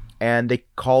 And they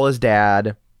call his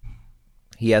dad.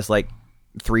 He has like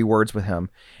 3 words with him.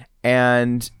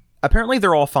 And apparently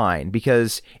they're all fine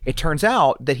because it turns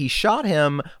out that he shot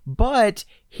him, but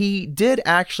he did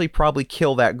actually probably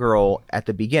kill that girl at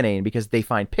the beginning because they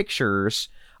find pictures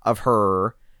of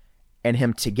her and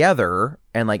him together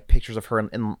and like pictures of her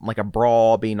in like a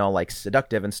brawl being all like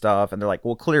seductive and stuff. And they're like,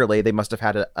 well, clearly they must have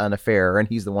had an affair and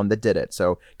he's the one that did it.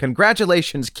 So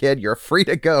congratulations, kid. You're free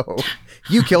to go.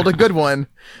 You killed a good one.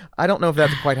 I don't know if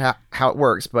that's quite how it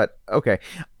works, but okay.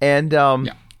 And,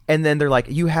 and then they're like,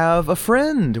 you have a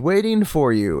friend waiting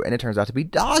for you. And it turns out to be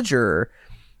Dodger.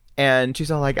 And she's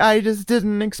all like, I just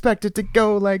didn't expect it to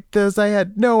go like this. I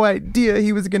had no idea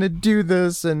he was going to do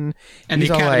this. And the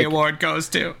Academy Award goes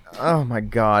to. Oh my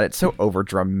God. It's so over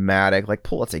dramatic. Like,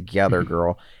 pull it together,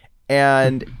 girl.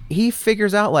 And he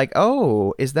figures out like,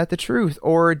 oh, is that the truth?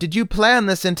 Or did you plan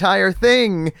this entire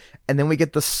thing? And then we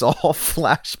get the Saw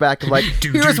flashback of like,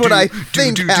 here's what I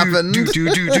think happened. You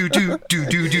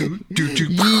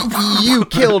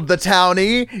killed the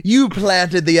townie. You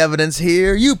planted the evidence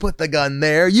here. You put the gun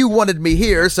there. You wanted me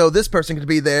here so this person could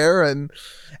be there. And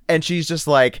she's just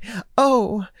like,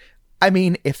 oh, I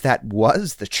mean, if that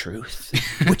was the truth,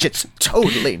 which it's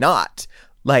totally not,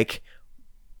 like,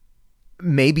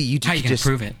 maybe you just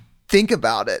prove it. Think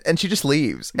about it. And she just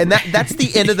leaves. And that's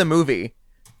the end of the movie.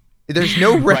 There's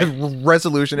no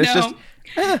resolution. It's just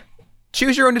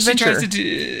choose your own adventure.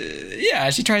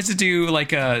 She tries to do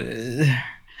like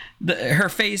her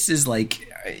face is like,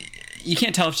 you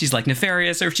can't tell if she's like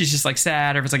nefarious or if she's just like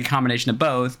sad or if it's like a combination of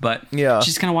both, but she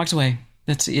just kind of walks away.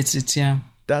 That's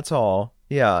all.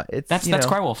 Yeah. That's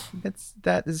Crywolf.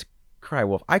 That is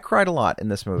Crywolf. I cried a lot in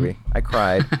this movie. I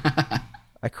cried.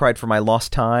 I cried for my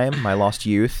lost time, my lost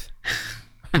youth.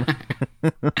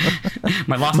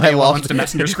 my lost AOL Instant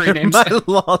Messenger screen names. My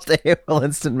lost AOL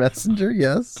Instant Messenger,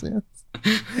 yes.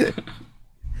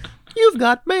 You've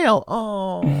got mail.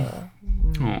 Oh.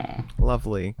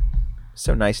 Lovely.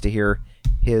 So nice to hear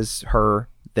his, her,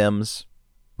 them's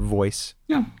voice.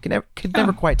 Yeah. Could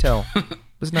never quite tell. It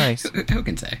was nice. Who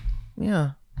can say?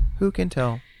 Yeah. Who can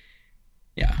tell?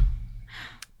 Yeah.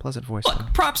 Pleasant voice.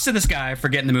 Look, props to this guy for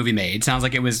getting the movie made. Sounds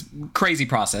like it was crazy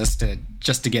process to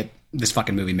get this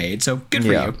fucking movie made. So good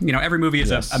for you. You know, every movie is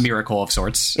a miracle of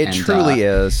sorts. It truly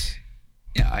is.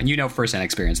 Yeah, and you know firsthand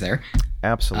experience there.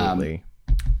 Absolutely.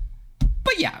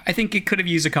 But yeah, I think it could have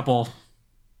used a couple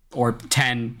or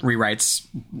 10 rewrites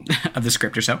of the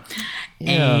script or so.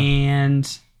 Yeah.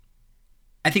 And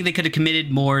I think they could have committed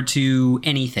more to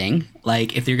anything.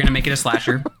 Like, if you're going to make it a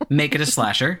slasher, make it a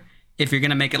slasher. If you're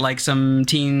going to make it like some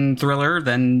teen thriller,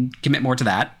 then commit more to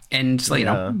that. And, you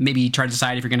know, maybe try to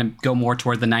decide if you're going to go more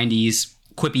toward the 90s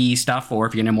quippy stuff or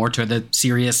if you're going to more to the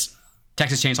serious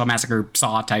Texas Chainsaw Massacre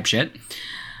Saw type shit.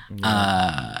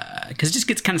 Because it just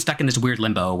gets kind of stuck in this weird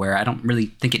limbo where I don't really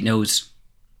think it knows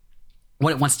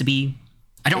what it wants to be.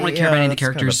 I don't really care about any of the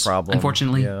characters, kind of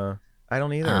unfortunately. Yeah, I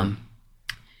don't either.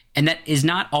 And that is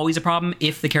not always a problem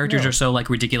if the characters are so like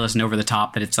ridiculous and over the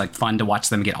top that it's like fun to watch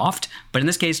them get offed. But in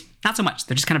this case, not so much.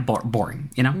 They're just kind of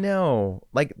boring, you know? No,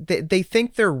 like they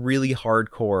think they're really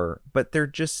hardcore, but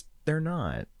they're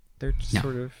not. They're just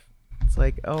sort of It's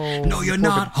like, oh, No, you're poor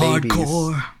not babies.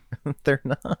 hardcore. They're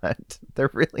not. They're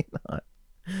really not.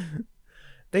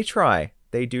 They try.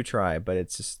 They do try, but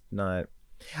it's just not.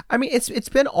 I mean, it's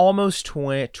been almost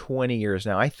 20 years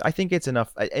now. I think it's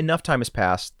enough time has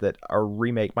passed that a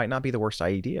remake might not be the worst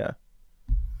idea.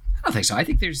 I don't think so. I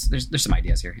think there's some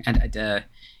ideas here, and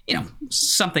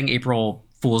something April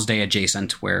Fool's Day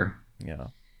adjacent, where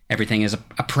everything is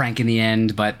a prank in the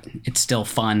end, but it's still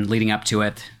fun leading up to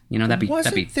it. That'd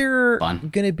be there fun.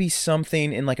 Gonna be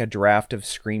something in like a draft of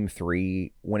Scream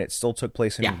 3 when it still took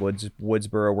place in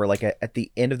Woodsboro, where like at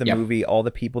the end of the movie, all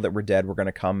the people that were dead were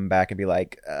gonna come back and be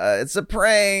like, "It's a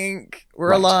prank.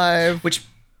 We're alive." Which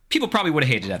people probably would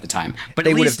have hated at the time, but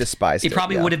they at would least have despised it. It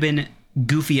probably would have been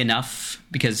goofy enough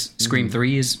because Scream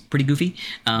 3 is pretty goofy.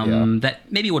 That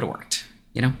maybe would have worked.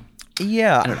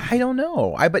 Yeah, I don't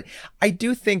know. But I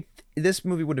do think this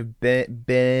movie would have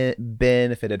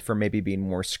benefited from maybe being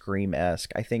more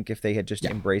Scream-esque. I think if they had just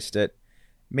embraced it,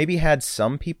 maybe had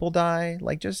some people die,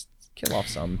 like just kill off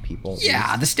some people.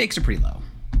 Yeah, the stakes are pretty low.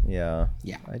 Yeah.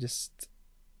 Yeah. I just,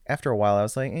 after a while, I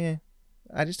was like,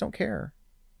 I just don't care.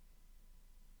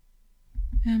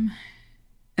 And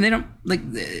they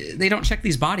don't check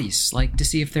these bodies like to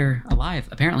see if they're alive.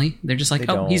 Apparently, they're just like,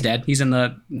 he's dead. He's in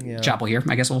the chapel here.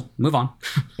 I guess we'll move on.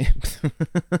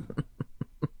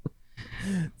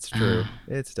 It's true.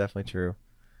 It's definitely true.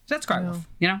 So that's Cry Wolf.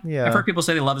 I've heard people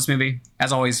say they love this movie.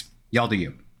 As always, y'all do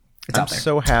you. It's out there. I'm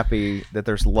so happy that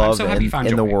there's love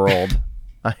in the world.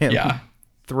 I am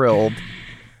thrilled.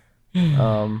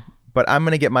 But I'm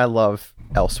gonna get my love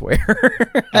elsewhere.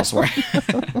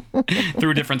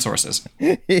 Through different sources.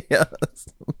 Yes.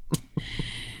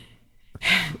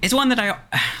 It's one that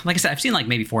like I said, I've seen like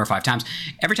maybe 4 or 5 times.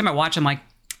 Every time I watch, I'm like,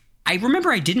 I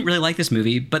remember I didn't really like this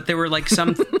movie, but there were like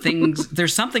some things.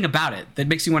 There's something about it that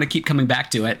makes me want to keep coming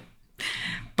back to it.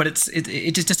 But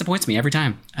it just disappoints me every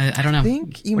time. I don't know. I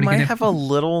think you might have a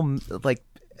little like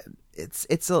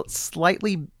it's a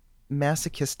slightly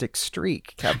masochistic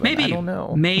streak, Kevin. Maybe I don't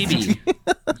know. Maybe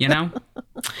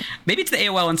maybe it's the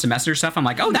AOL and semester stuff. I'm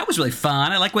like, oh, that was really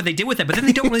fun. I like what they did with it, but then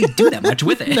they don't really do that much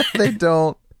with it. They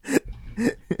don't.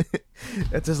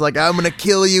 It's just like, I'm gonna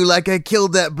kill you like I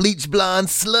killed that bleach blonde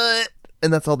slut,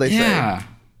 and that's all they say. Yeah.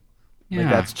 Like,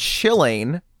 that's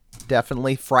chilling,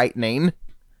 definitely frightening.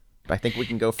 But I think we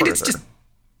can go further.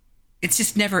 It's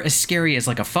just never as scary as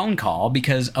like a phone call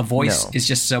because a voice is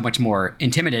just so much more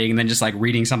intimidating than just like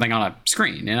reading something on a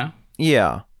screen,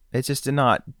 Yeah, it's just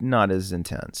not as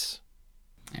intense.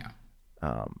 Yeah.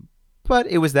 But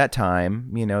it was that time,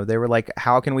 they were like,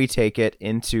 how can we take it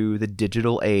into the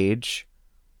digital age?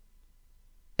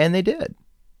 And they did.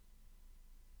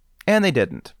 And they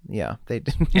didn't. Yeah, they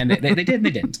didn't. And they did and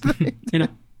they didn't.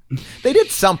 They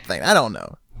did something. I don't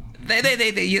know.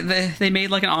 They made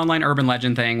like an online urban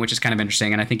legend thing, which is kind of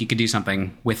interesting, and I think you could do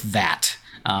something with that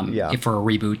for a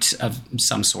reboot of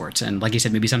some sort. And like you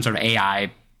said, maybe some sort of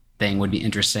AI thing would be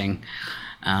interesting.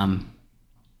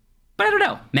 But I don't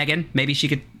know. Megan, maybe she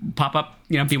could pop up,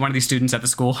 be one of these students at the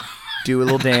school. Do a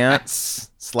little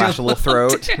dance, slash a little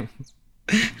throat.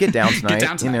 Get down tonight.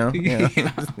 Yeah.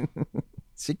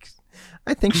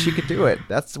 I think she could do it.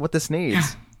 That's what this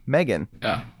needs. Megan.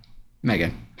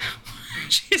 Megan.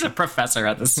 She's a professor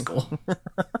at this school.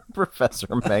 Professor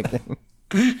Megan.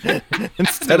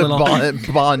 Instead of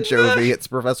Bon Jovi, it's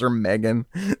Professor Megan.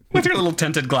 With her little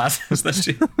tinted glasses.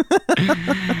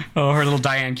 Her little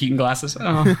Diane Keaton glasses.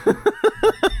 Oh.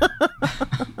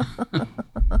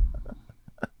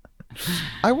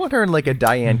 I want her in like a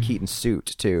Diane Keaton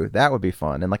suit too. That would be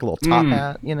fun. And like a little top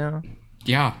hat,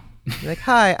 Yeah. Like,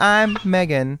 hi, I'm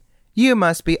Megan. You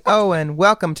must be Owen.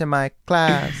 Welcome to my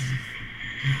class.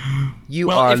 You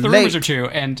are if the late. rumors are true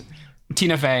and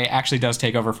Tina Fey actually does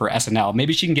take over for SNL,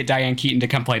 maybe she can get Diane Keaton to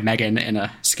come play Megan in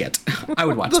a skit. I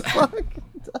would watch that. Fuck?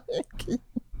 Diane Keaton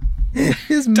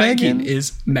is Megan. Diane Keaton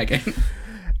is Megan.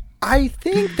 I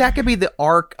think that could be the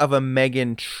arc of a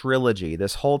Megan trilogy.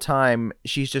 This whole time,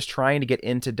 she's just trying to get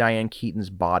into Diane Keaton's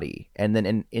body. And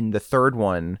then in the third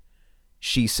one,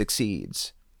 she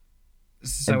succeeds.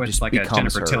 So it's like a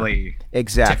Jennifer Tilly,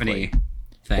 exactly. Tiffany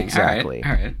thing. Exactly.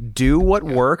 All right. Do what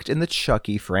worked in the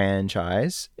Chucky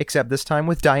franchise, except this time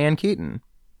with Diane Keaton.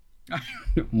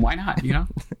 Why not,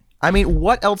 I mean,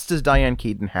 what else does Diane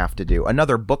Keaton have to do?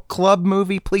 Another book club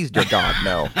movie? Please, dear God,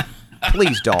 no.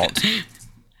 Please don't.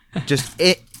 Just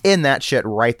in that shit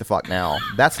right the fuck now.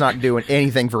 That's not doing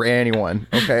anything for anyone,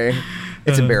 okay?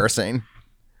 It's embarrassing.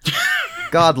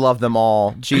 God love them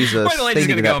all. Jesus. They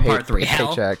need to go in part 3.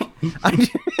 Paycheck.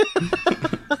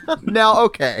 Now,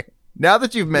 okay. Now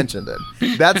that you've mentioned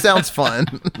it, that sounds fun.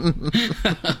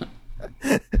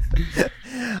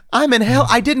 I'm in hell.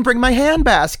 I didn't bring my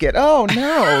handbasket. Oh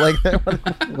no! Like,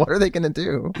 what are they gonna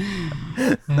do?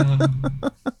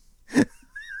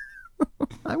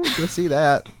 I would go see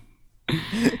that.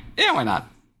 Yeah, why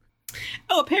not?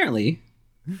 Oh, apparently,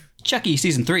 Chucky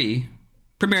Season 3,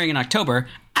 premiering in October.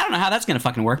 I don't know how that's going to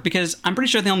fucking work, because I'm pretty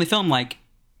sure they only film, like,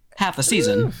 half the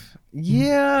season.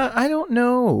 Yeah, I don't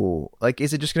know. Like,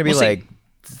 is it just going to be,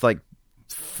 like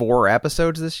 4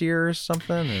 episodes this year or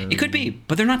something? Or... It could be,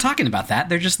 but they're not talking about that.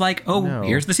 They're just like,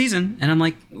 here's the season. And I'm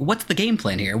like, what's the game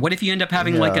plan here? What if you end up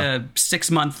having, like, a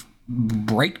 6-month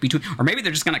break between... Or maybe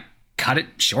they're just going to cut it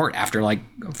short after like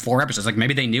 4 episodes. Like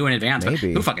maybe they knew in advance.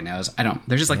 Maybe. Who fucking knows? I don't.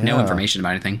 There's just like no information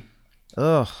about anything.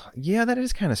 Ugh. Yeah, that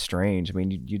is kind of strange. I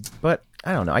mean, you but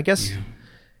I don't know. I guess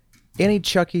any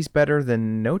Chucky's better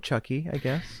than no Chucky, I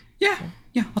guess. Yeah.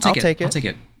 I'll take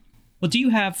it. Well, do you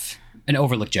have an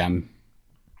overlooked gem?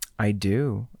 I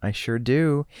do. I sure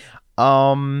do.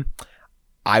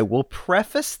 I will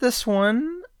preface this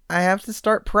one. I have to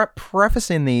start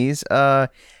prefacing these.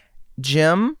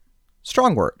 Gem.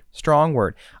 Strong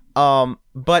word.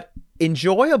 But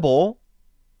enjoyable.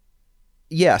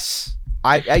 Yes.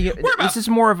 This is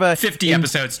more of a 50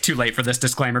 episodes too late for this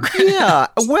disclaimer. Yeah.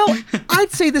 Well, I'd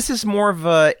say this is more of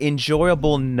a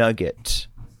enjoyable nugget.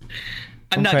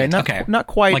 A nugget. Not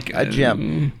quite like, a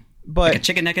gem. But like a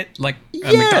chicken nugget, like a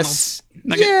yes, McDonald's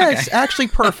nugget? Yes, okay. Actually,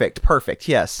 perfect.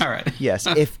 Yes. All right. Yes.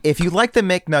 If you like the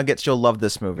McNuggets, you'll love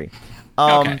this movie.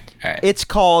 Okay. All right. It's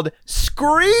called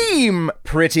Scream,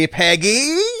 Pretty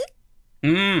Peggy.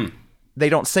 They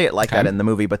don't say it like that in the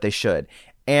movie, but they should.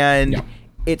 And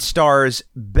it stars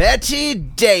Bette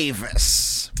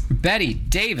Davis. Bette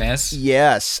Davis?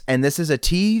 Yes. And this is a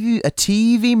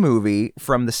TV movie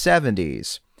from the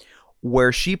 70s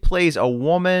where she plays a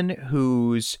woman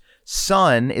whose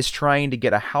son is trying to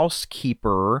get a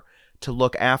housekeeper to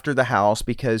look after the house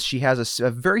because she has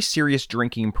a very serious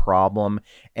drinking problem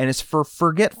and is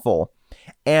forgetful.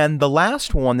 And the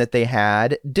last one that they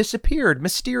had disappeared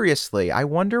mysteriously. I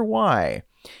wonder why.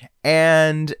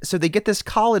 And so they get this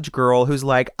college girl who's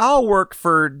like, I'll work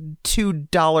for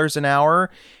 $2 an hour.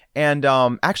 And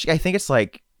actually, I think it's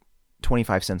like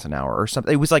 25 cents an hour or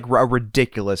something. It was like a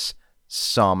ridiculous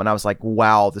sum. And I was like,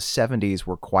 wow, the 70s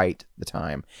were quite the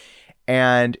time.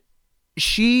 And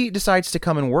she decides to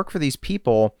come and work for these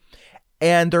people,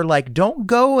 and they're like, don't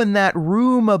go in that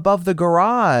room above the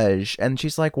garage. And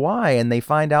she's like, why? And they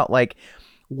find out like,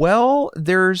 well,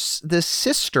 there's this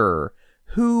sister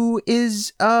who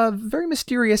is a very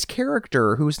mysterious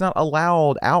character who's not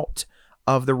allowed out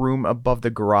of the room above the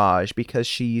garage because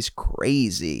she's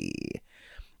crazy.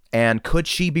 And could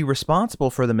she be responsible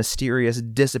for the mysterious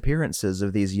disappearances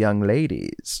of these young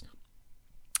ladies?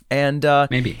 And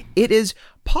maybe it is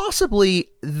possibly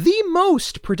the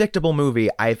most predictable movie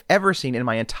I've ever seen in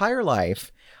my entire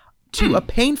life to a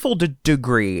painful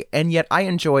degree. And yet I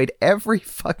enjoyed every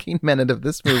fucking minute of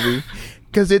this movie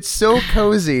because it's so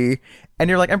cozy. And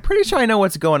you're like, I'm pretty sure I know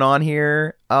what's going on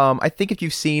here. I think if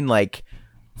you've seen like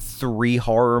 3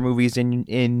 horror movies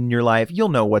in your life, you'll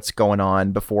know what's going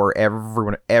on before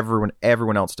everyone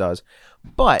else does.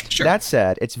 But that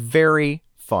said, it's very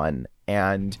fun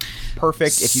and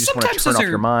perfect if you just want to turn off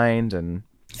your mind and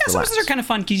sometimes those are kind of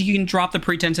fun because you can drop the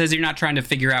pretenses. You're not trying to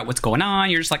figure out what's going on.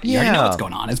 You're just like, you already know what's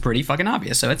going on. It's pretty fucking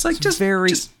obvious. So it's like just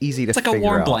very easy to figure out. It's like a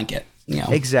warm blanket. You know?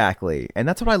 Exactly. And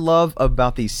that's what I love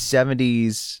about these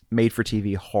 70s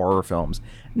made-for-TV horror films.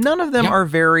 None of them are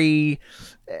very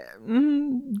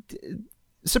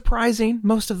surprising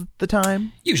most of the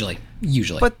time. Usually.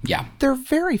 But they're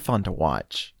very fun to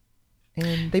watch.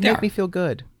 And they make me feel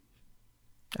good.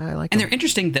 I like them. And they're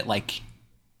interesting that, like,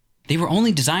 they were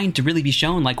only designed to really be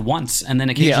shown, like, once and then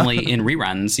occasionally in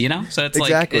reruns, you know? So it's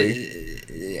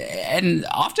and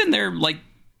often they're, like,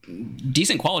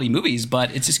 decent quality movies,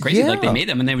 but it's just crazy. Like, they made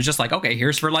them and they was just like, okay,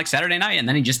 here's for, like, Saturday night, and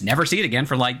then you just never see it again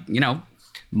for, like, you know,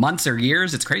 months or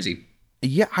years. It's crazy.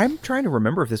 Yeah, I'm trying to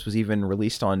remember if this was even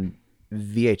released on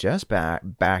VHS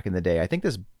back in the day. I think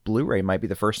this Blu-ray might be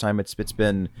the first time it's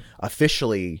been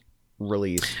officially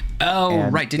released. Oh,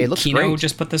 and right. Didn't Kino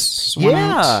just put this one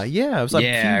out? Yeah. It was like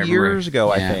a few years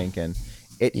ago, I think. And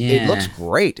it looks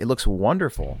great. It looks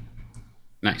wonderful.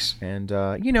 Nice. And,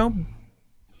 you know,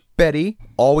 Betty,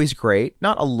 always great.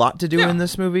 Not a lot to do in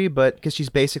this movie, but because she's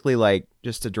basically like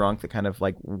just a drunk that kind of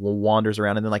like wanders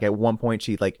around. And then like at one point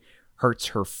she like hurts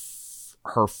her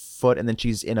foot and then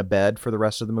she's in a bed for the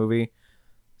rest of the movie.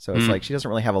 So it's like she doesn't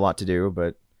really have a lot to do,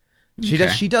 but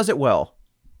she does it well.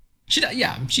 She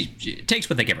takes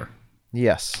what they give her.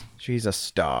 Yes, she's a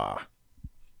star.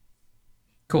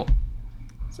 Cool.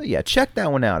 So yeah, check that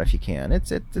one out if you can.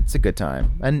 It's a good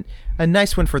time and a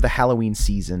nice one for the Halloween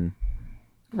season.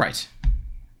 Right.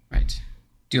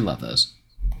 Do love those.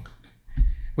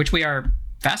 Which we are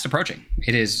fast approaching.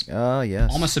 It is Oh,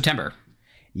 yes. almost September.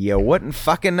 You wouldn't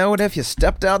fucking know it if you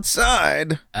stepped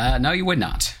outside. No, you would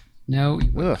not. No,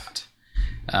 you would not.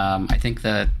 I think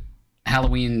the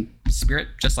Halloween spirit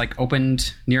just like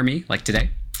opened near me, like today.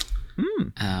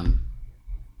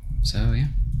 So yeah.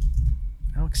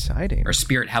 How exciting. Or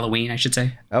Spirit Halloween, I should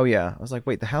say. Oh, yeah. I was like,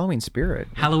 wait, the Halloween Spirit.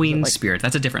 Halloween Spirit.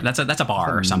 That's a different. That's a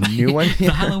bar or something. New one?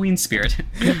 The Halloween Spirit.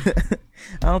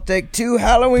 I'll take 2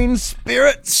 Halloween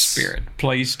Spirits. Spirit.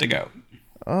 Place to go.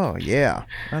 Oh, yeah.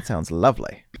 That sounds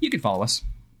lovely. You can follow us,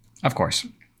 of course.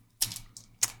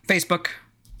 Facebook,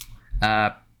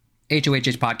 HOHH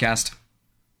Podcast.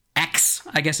 X,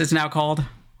 I guess it's now called.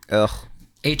 Ugh.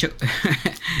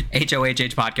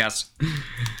 HOHH Podcast.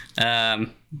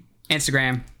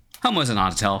 Instagram, Homos and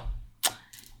Auditel.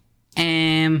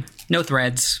 No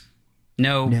Threads.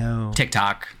 No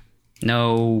TikTok.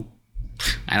 No,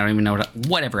 I don't even know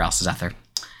whatever else is out there.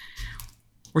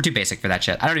 We're too basic for that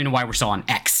shit. I don't even know why we're still on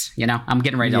X, you know? I'm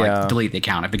getting ready to like delete the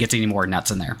account if it gets any more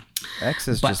nuts in there. X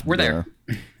is but just... we're there.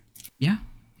 Yeah.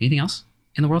 Anything else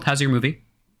in the world? How's your movie?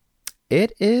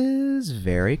 It is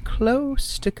very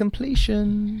close to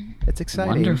completion. It's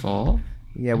exciting. Wonderful.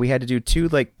 Yeah, we had to do 2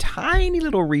 like tiny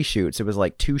little reshoots. It was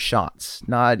like 2 shots,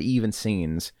 not even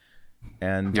scenes.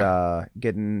 And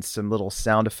getting some little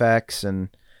sound effects and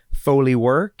Foley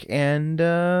work. And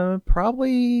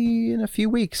probably in a few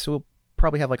weeks, we'll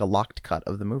probably have like a locked cut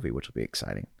of the movie, which will be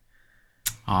exciting.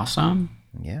 Awesome.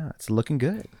 Yeah, it's looking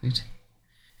good. And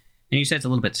you said it's a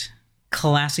little bit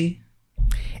classy.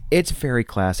 It's very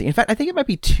classy. In fact, I think it might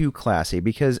be too classy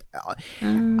because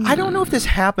I don't know if this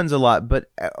happens a lot,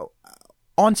 but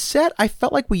on set, I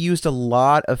felt like we used a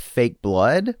lot of fake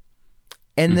blood.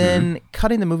 And then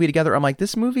cutting the movie together, I'm like,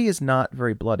 this movie is not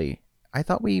very bloody. I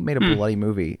thought we made a bloody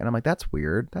movie. And I'm like, that's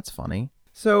weird. That's funny.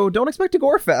 So don't expect a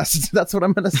gore fest. That's what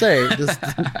I'm going to say. Just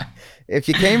if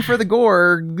you came for the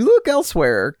gore, look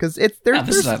elsewhere because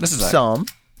there's some.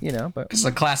 You know, but it's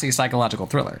a classy psychological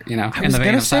thriller, you know, in the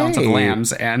vein of Silence of the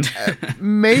Lambs, and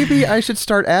maybe I should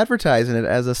start advertising it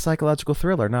as a psychological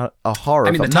thriller, not a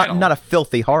horror film, not a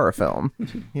filthy horror film.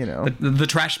 You know, the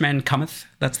Trash Man Cometh.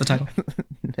 That's the title.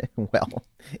 Well,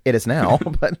 it is now,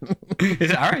 but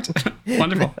all right,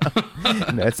 wonderful.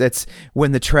 No, it's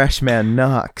when the Trash Man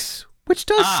knocks, which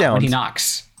does sound when he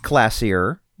knocks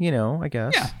classier. You know, I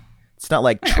guess. Yeah, it's not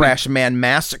like Trash Man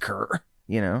Massacre.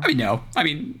 You know,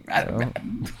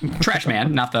 Trash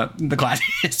Man, not the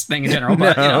classiest thing in general,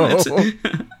 but no. You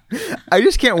know, I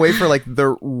just can't wait for like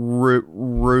the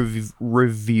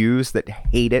reviews that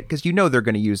hate it because you know they're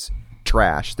going to use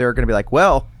trash. They're going to be like,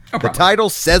 well, the title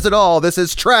says it all. This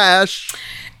is trash,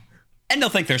 and they'll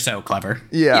think they're so clever.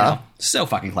 Yeah, you know, so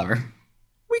fucking clever.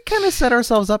 We kind of set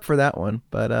ourselves up for that one,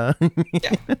 but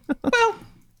yeah. Well.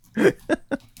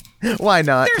 Why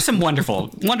not? There's some wonderful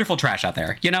trash out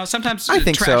there. You know, sometimes I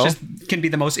think trash can be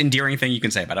the most endearing thing you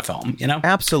can say about a film, you know?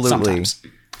 Absolutely.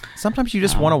 Sometimes you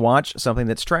just want to watch something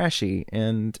that's trashy,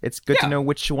 and it's good to know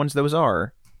which ones those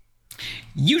are.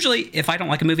 Usually, if I don't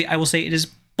like a movie, I will say it is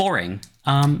boring.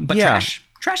 But trash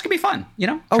can be fun, you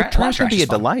know? Trash can be a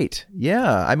delight.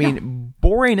 Yeah. I mean,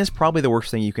 boring is probably the worst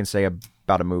thing you can say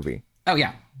about a movie. Oh,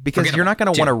 yeah. Because you're not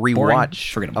going to want to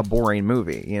rewatch a boring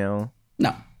movie, you know?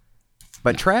 No.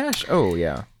 But trash? Oh,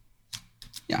 yeah.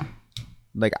 Yeah.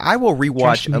 Like, I will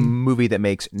rewatch a movie that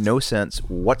makes no sense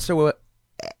whatsoever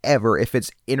if it's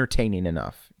entertaining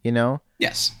enough, you know?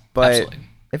 Yes, but absolutely.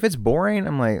 If it's boring,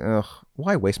 I'm like, ugh,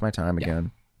 why waste my time again?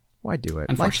 Why do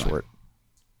it? Life's short.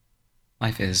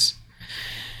 Life is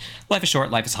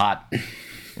short. Life is hot.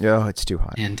 Oh, it's too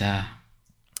hot. And,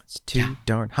 it's too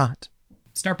darn hot.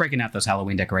 Start breaking out those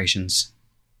Halloween decorations.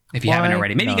 If you haven't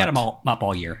already. Maybe you got them all up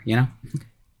all year, you know?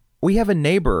 We have a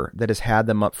neighbor that has had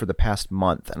them up for the past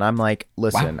month, and I'm like,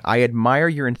 listen, I admire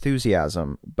your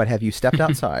enthusiasm, but have you stepped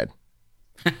outside?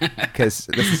 Because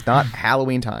this is not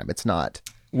Halloween time. It's not.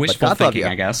 Wishful thinking,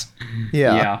 I guess.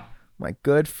 Yeah. I'm like,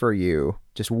 good for you.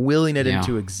 Just willing it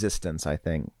into existence, I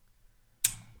think.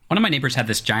 One of my neighbors had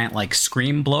this giant, like,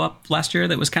 Scream blow-up last year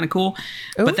that was kind of cool.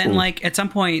 Ooh. But then, like, at some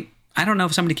point, I don't know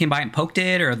if somebody came by and poked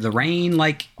it or the rain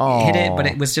like hit it, but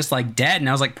it was just like dead. And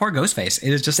I was like, poor Ghostface.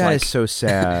 It was just that is so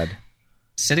sad.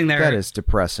 Sitting there. That is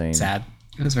depressing. Sad.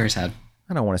 It was very sad.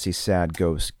 I don't want to see sad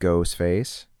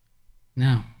Ghostface.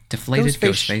 No. Deflated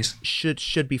Ghostface.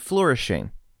 Should be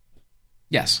flourishing.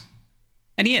 Yes.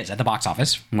 And he is at the box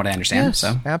office, from what I understand. Yes,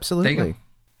 so absolutely. There you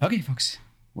go. Okay, folks.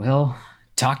 We'll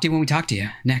talk to you when we talk to you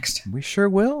next. We sure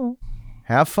will.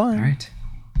 Have fun. All right.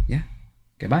 Yeah.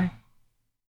 Goodbye.